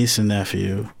niece and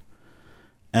nephew.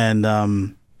 And,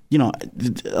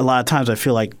 a lot of times I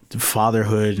feel like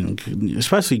fatherhood and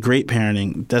especially great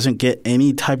parenting doesn't get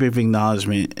any type of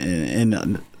acknowledgement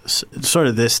in sort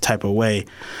of this type of way.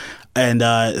 And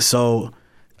so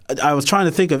I was trying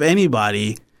to think of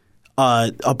anybody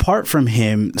apart from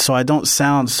him so I don't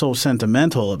sound so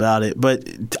sentimental about it, but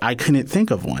I couldn't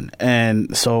think of one.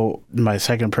 And so my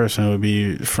second person would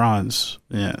be Franz.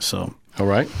 Yeah, so. All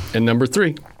right. And number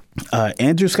 3?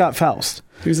 Andrew Scott Faust.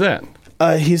 Who's that?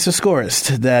 He's a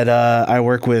scorist that I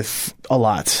work with a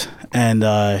lot, and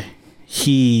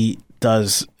he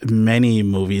does many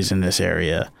movies in this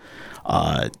area.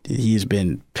 He's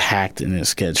been packed in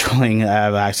his scheduling.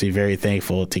 I'm actually very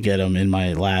thankful to get him in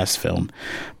my last film.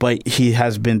 But he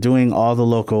has been doing all the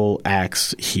local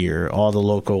acts here, all the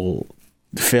local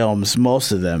films,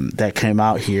 most of them that came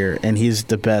out here, and he's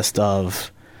the best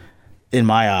of, in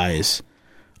my eyes.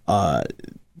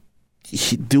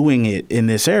 doing it in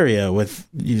this area with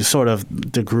sort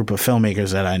of the group of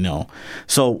filmmakers that I know.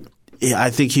 So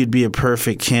I think he'd be a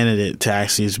perfect candidate to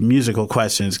ask these musical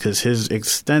questions because his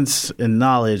extent in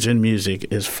knowledge in music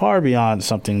is far beyond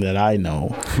something that I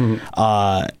know.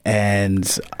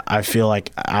 And I feel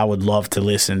like I would love to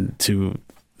listen to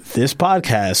this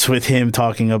podcast with him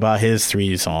talking about his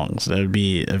 3 songs. That would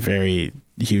be a very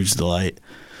huge delight.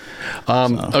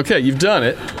 Okay, you've done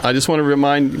it. I just want to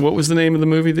remind, what was the name of the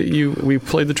movie that we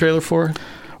played the trailer for?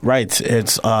 Right.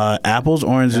 It's Apples,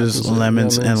 Oranges,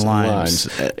 Lemons, and Limes.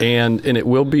 And it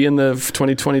will be in the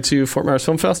 2022 Fort Myers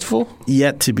Film Festival?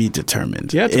 Yet to be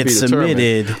determined. It's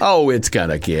submitted. Oh, it's going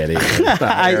to get it.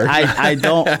 I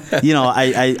don't,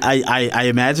 I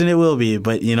imagine it will be,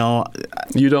 but, you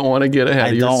don't want to get ahead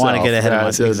of yourself. I don't want to get ahead of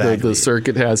myself. Exactly. The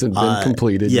circuit hasn't been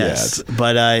completed yet.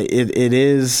 But it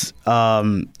is,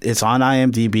 it's on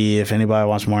IMDb if anybody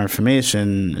wants more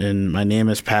information. And my name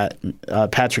is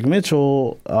Patrick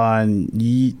Mitchell on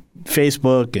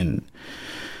Facebook, and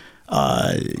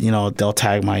they'll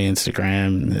tag my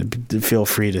Instagram. Feel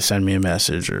free to send me a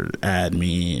message or add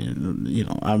me.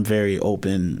 I'm very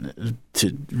open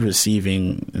to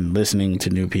receiving and listening to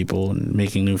new people and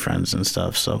making new friends and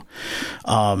stuff. So,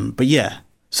 but yeah,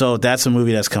 so that's a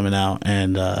movie that's coming out,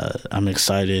 and I'm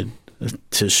excited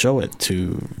to show it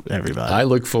to everybody. I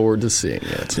look forward to seeing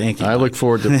it. Thank you. I look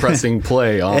forward to pressing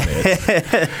play on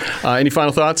it. Any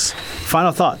final thoughts?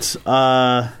 Final thoughts.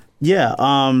 When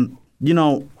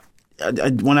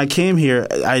I came here,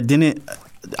 I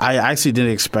actually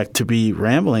didn't expect to be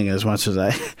rambling as much as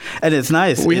I, and it's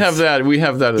nice. We have that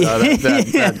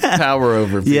power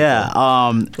over people. Yeah.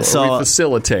 So we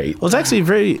facilitate. Well, it's actually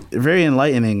very, very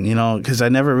enlightening, because I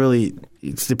never really.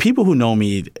 It's the people who know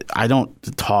me. I don't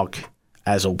talk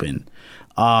as open.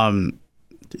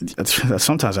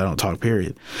 Sometimes I don't talk.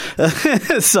 Period.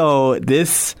 So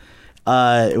this.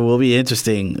 It will be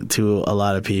interesting to a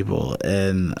lot of people,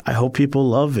 and I hope people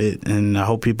love it, and I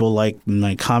hope people like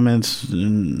my comments,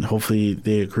 and hopefully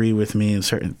they agree with me in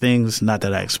certain things. Not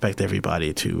that I expect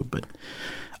everybody to, but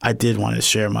I did want to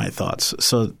share my thoughts.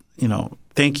 So,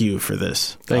 thank you for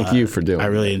this. Thank you for doing it. I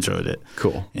really enjoyed it.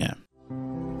 Cool. Yeah.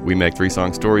 We make 3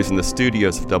 Song Stories in the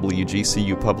studios of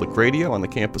WGCU Public Radio on the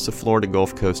campus of Florida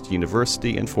Gulf Coast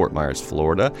University in Fort Myers,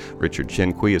 Florida. Richard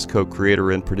Chinqui is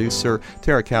co-creator and producer.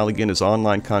 Tara Callaghan is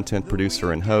online content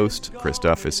producer and host. Chris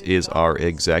Duffus is our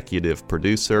executive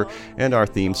producer. And our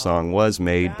theme song was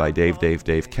made by Dave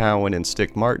Cowan and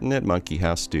Stick Martin at Monkey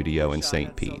House Studio in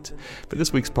St. Pete. For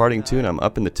this week's parting tune, I'm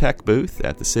up in the tech booth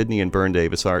at the Sidney and Byrne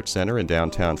Davis Arts Center in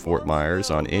downtown Fort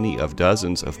Myers on any of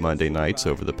dozens of Monday nights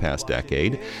over the past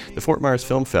decade. The Fort Myers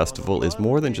Film Festival is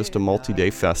more than just a multi-day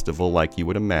festival like you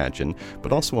would imagine,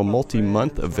 but also a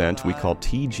multi-month event we call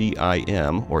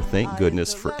TGIM, or Thank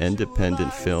Goodness for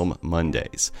Independent Film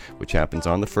Mondays, which happens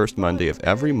on the first Monday of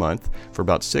every month for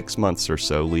about 6 months or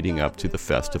so leading up to the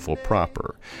festival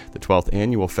proper. The 12th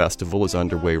annual festival is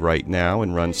underway right now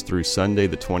and runs through Sunday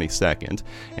the 22nd,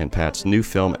 and Pat's new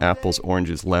film Apples,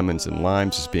 Oranges, Lemons, and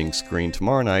Limes is being screened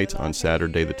tomorrow night on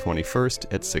Saturday the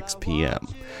 21st at 6 p.m.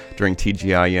 During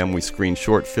TGIM, we screen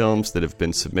short films that have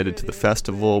been submitted to the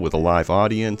festival with a live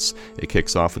audience. It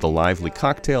kicks off with a lively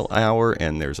cocktail hour,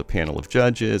 and there's a panel of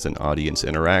judges and audience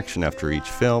interaction after each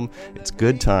film. It's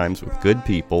good times with good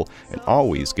people, and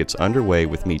always gets underway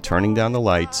with me turning down the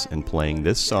lights and playing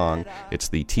this song. It's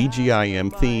the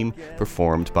TGIM theme,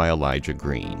 performed by Elijah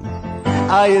Green.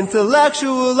 I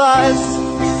intellectualize.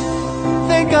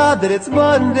 Thank God that it's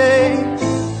Monday.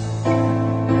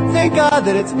 Thank God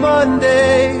that it's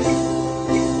Monday.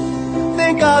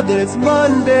 Thank God that it's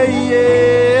Monday,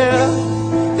 yeah.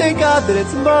 Thank God that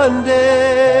it's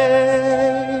Monday.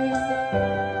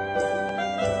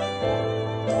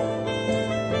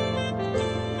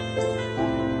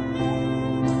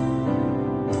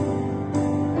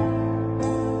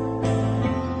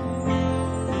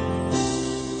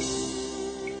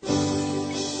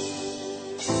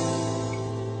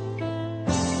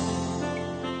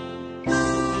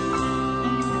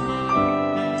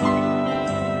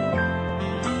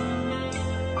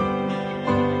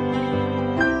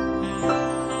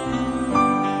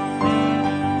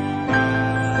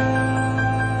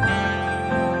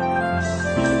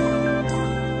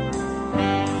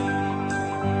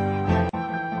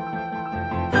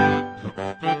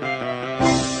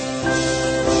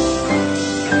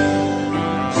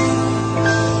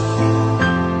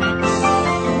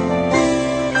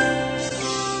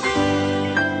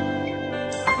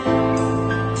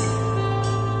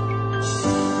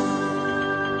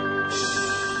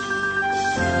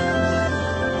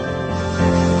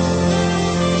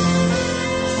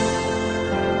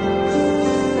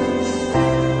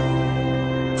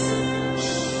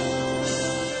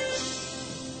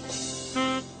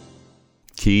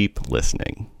 Keep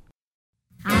listening.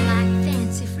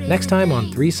 Next time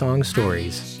on 3 Song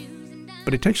Stories.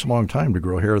 But it takes a long time to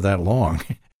grow hair that long.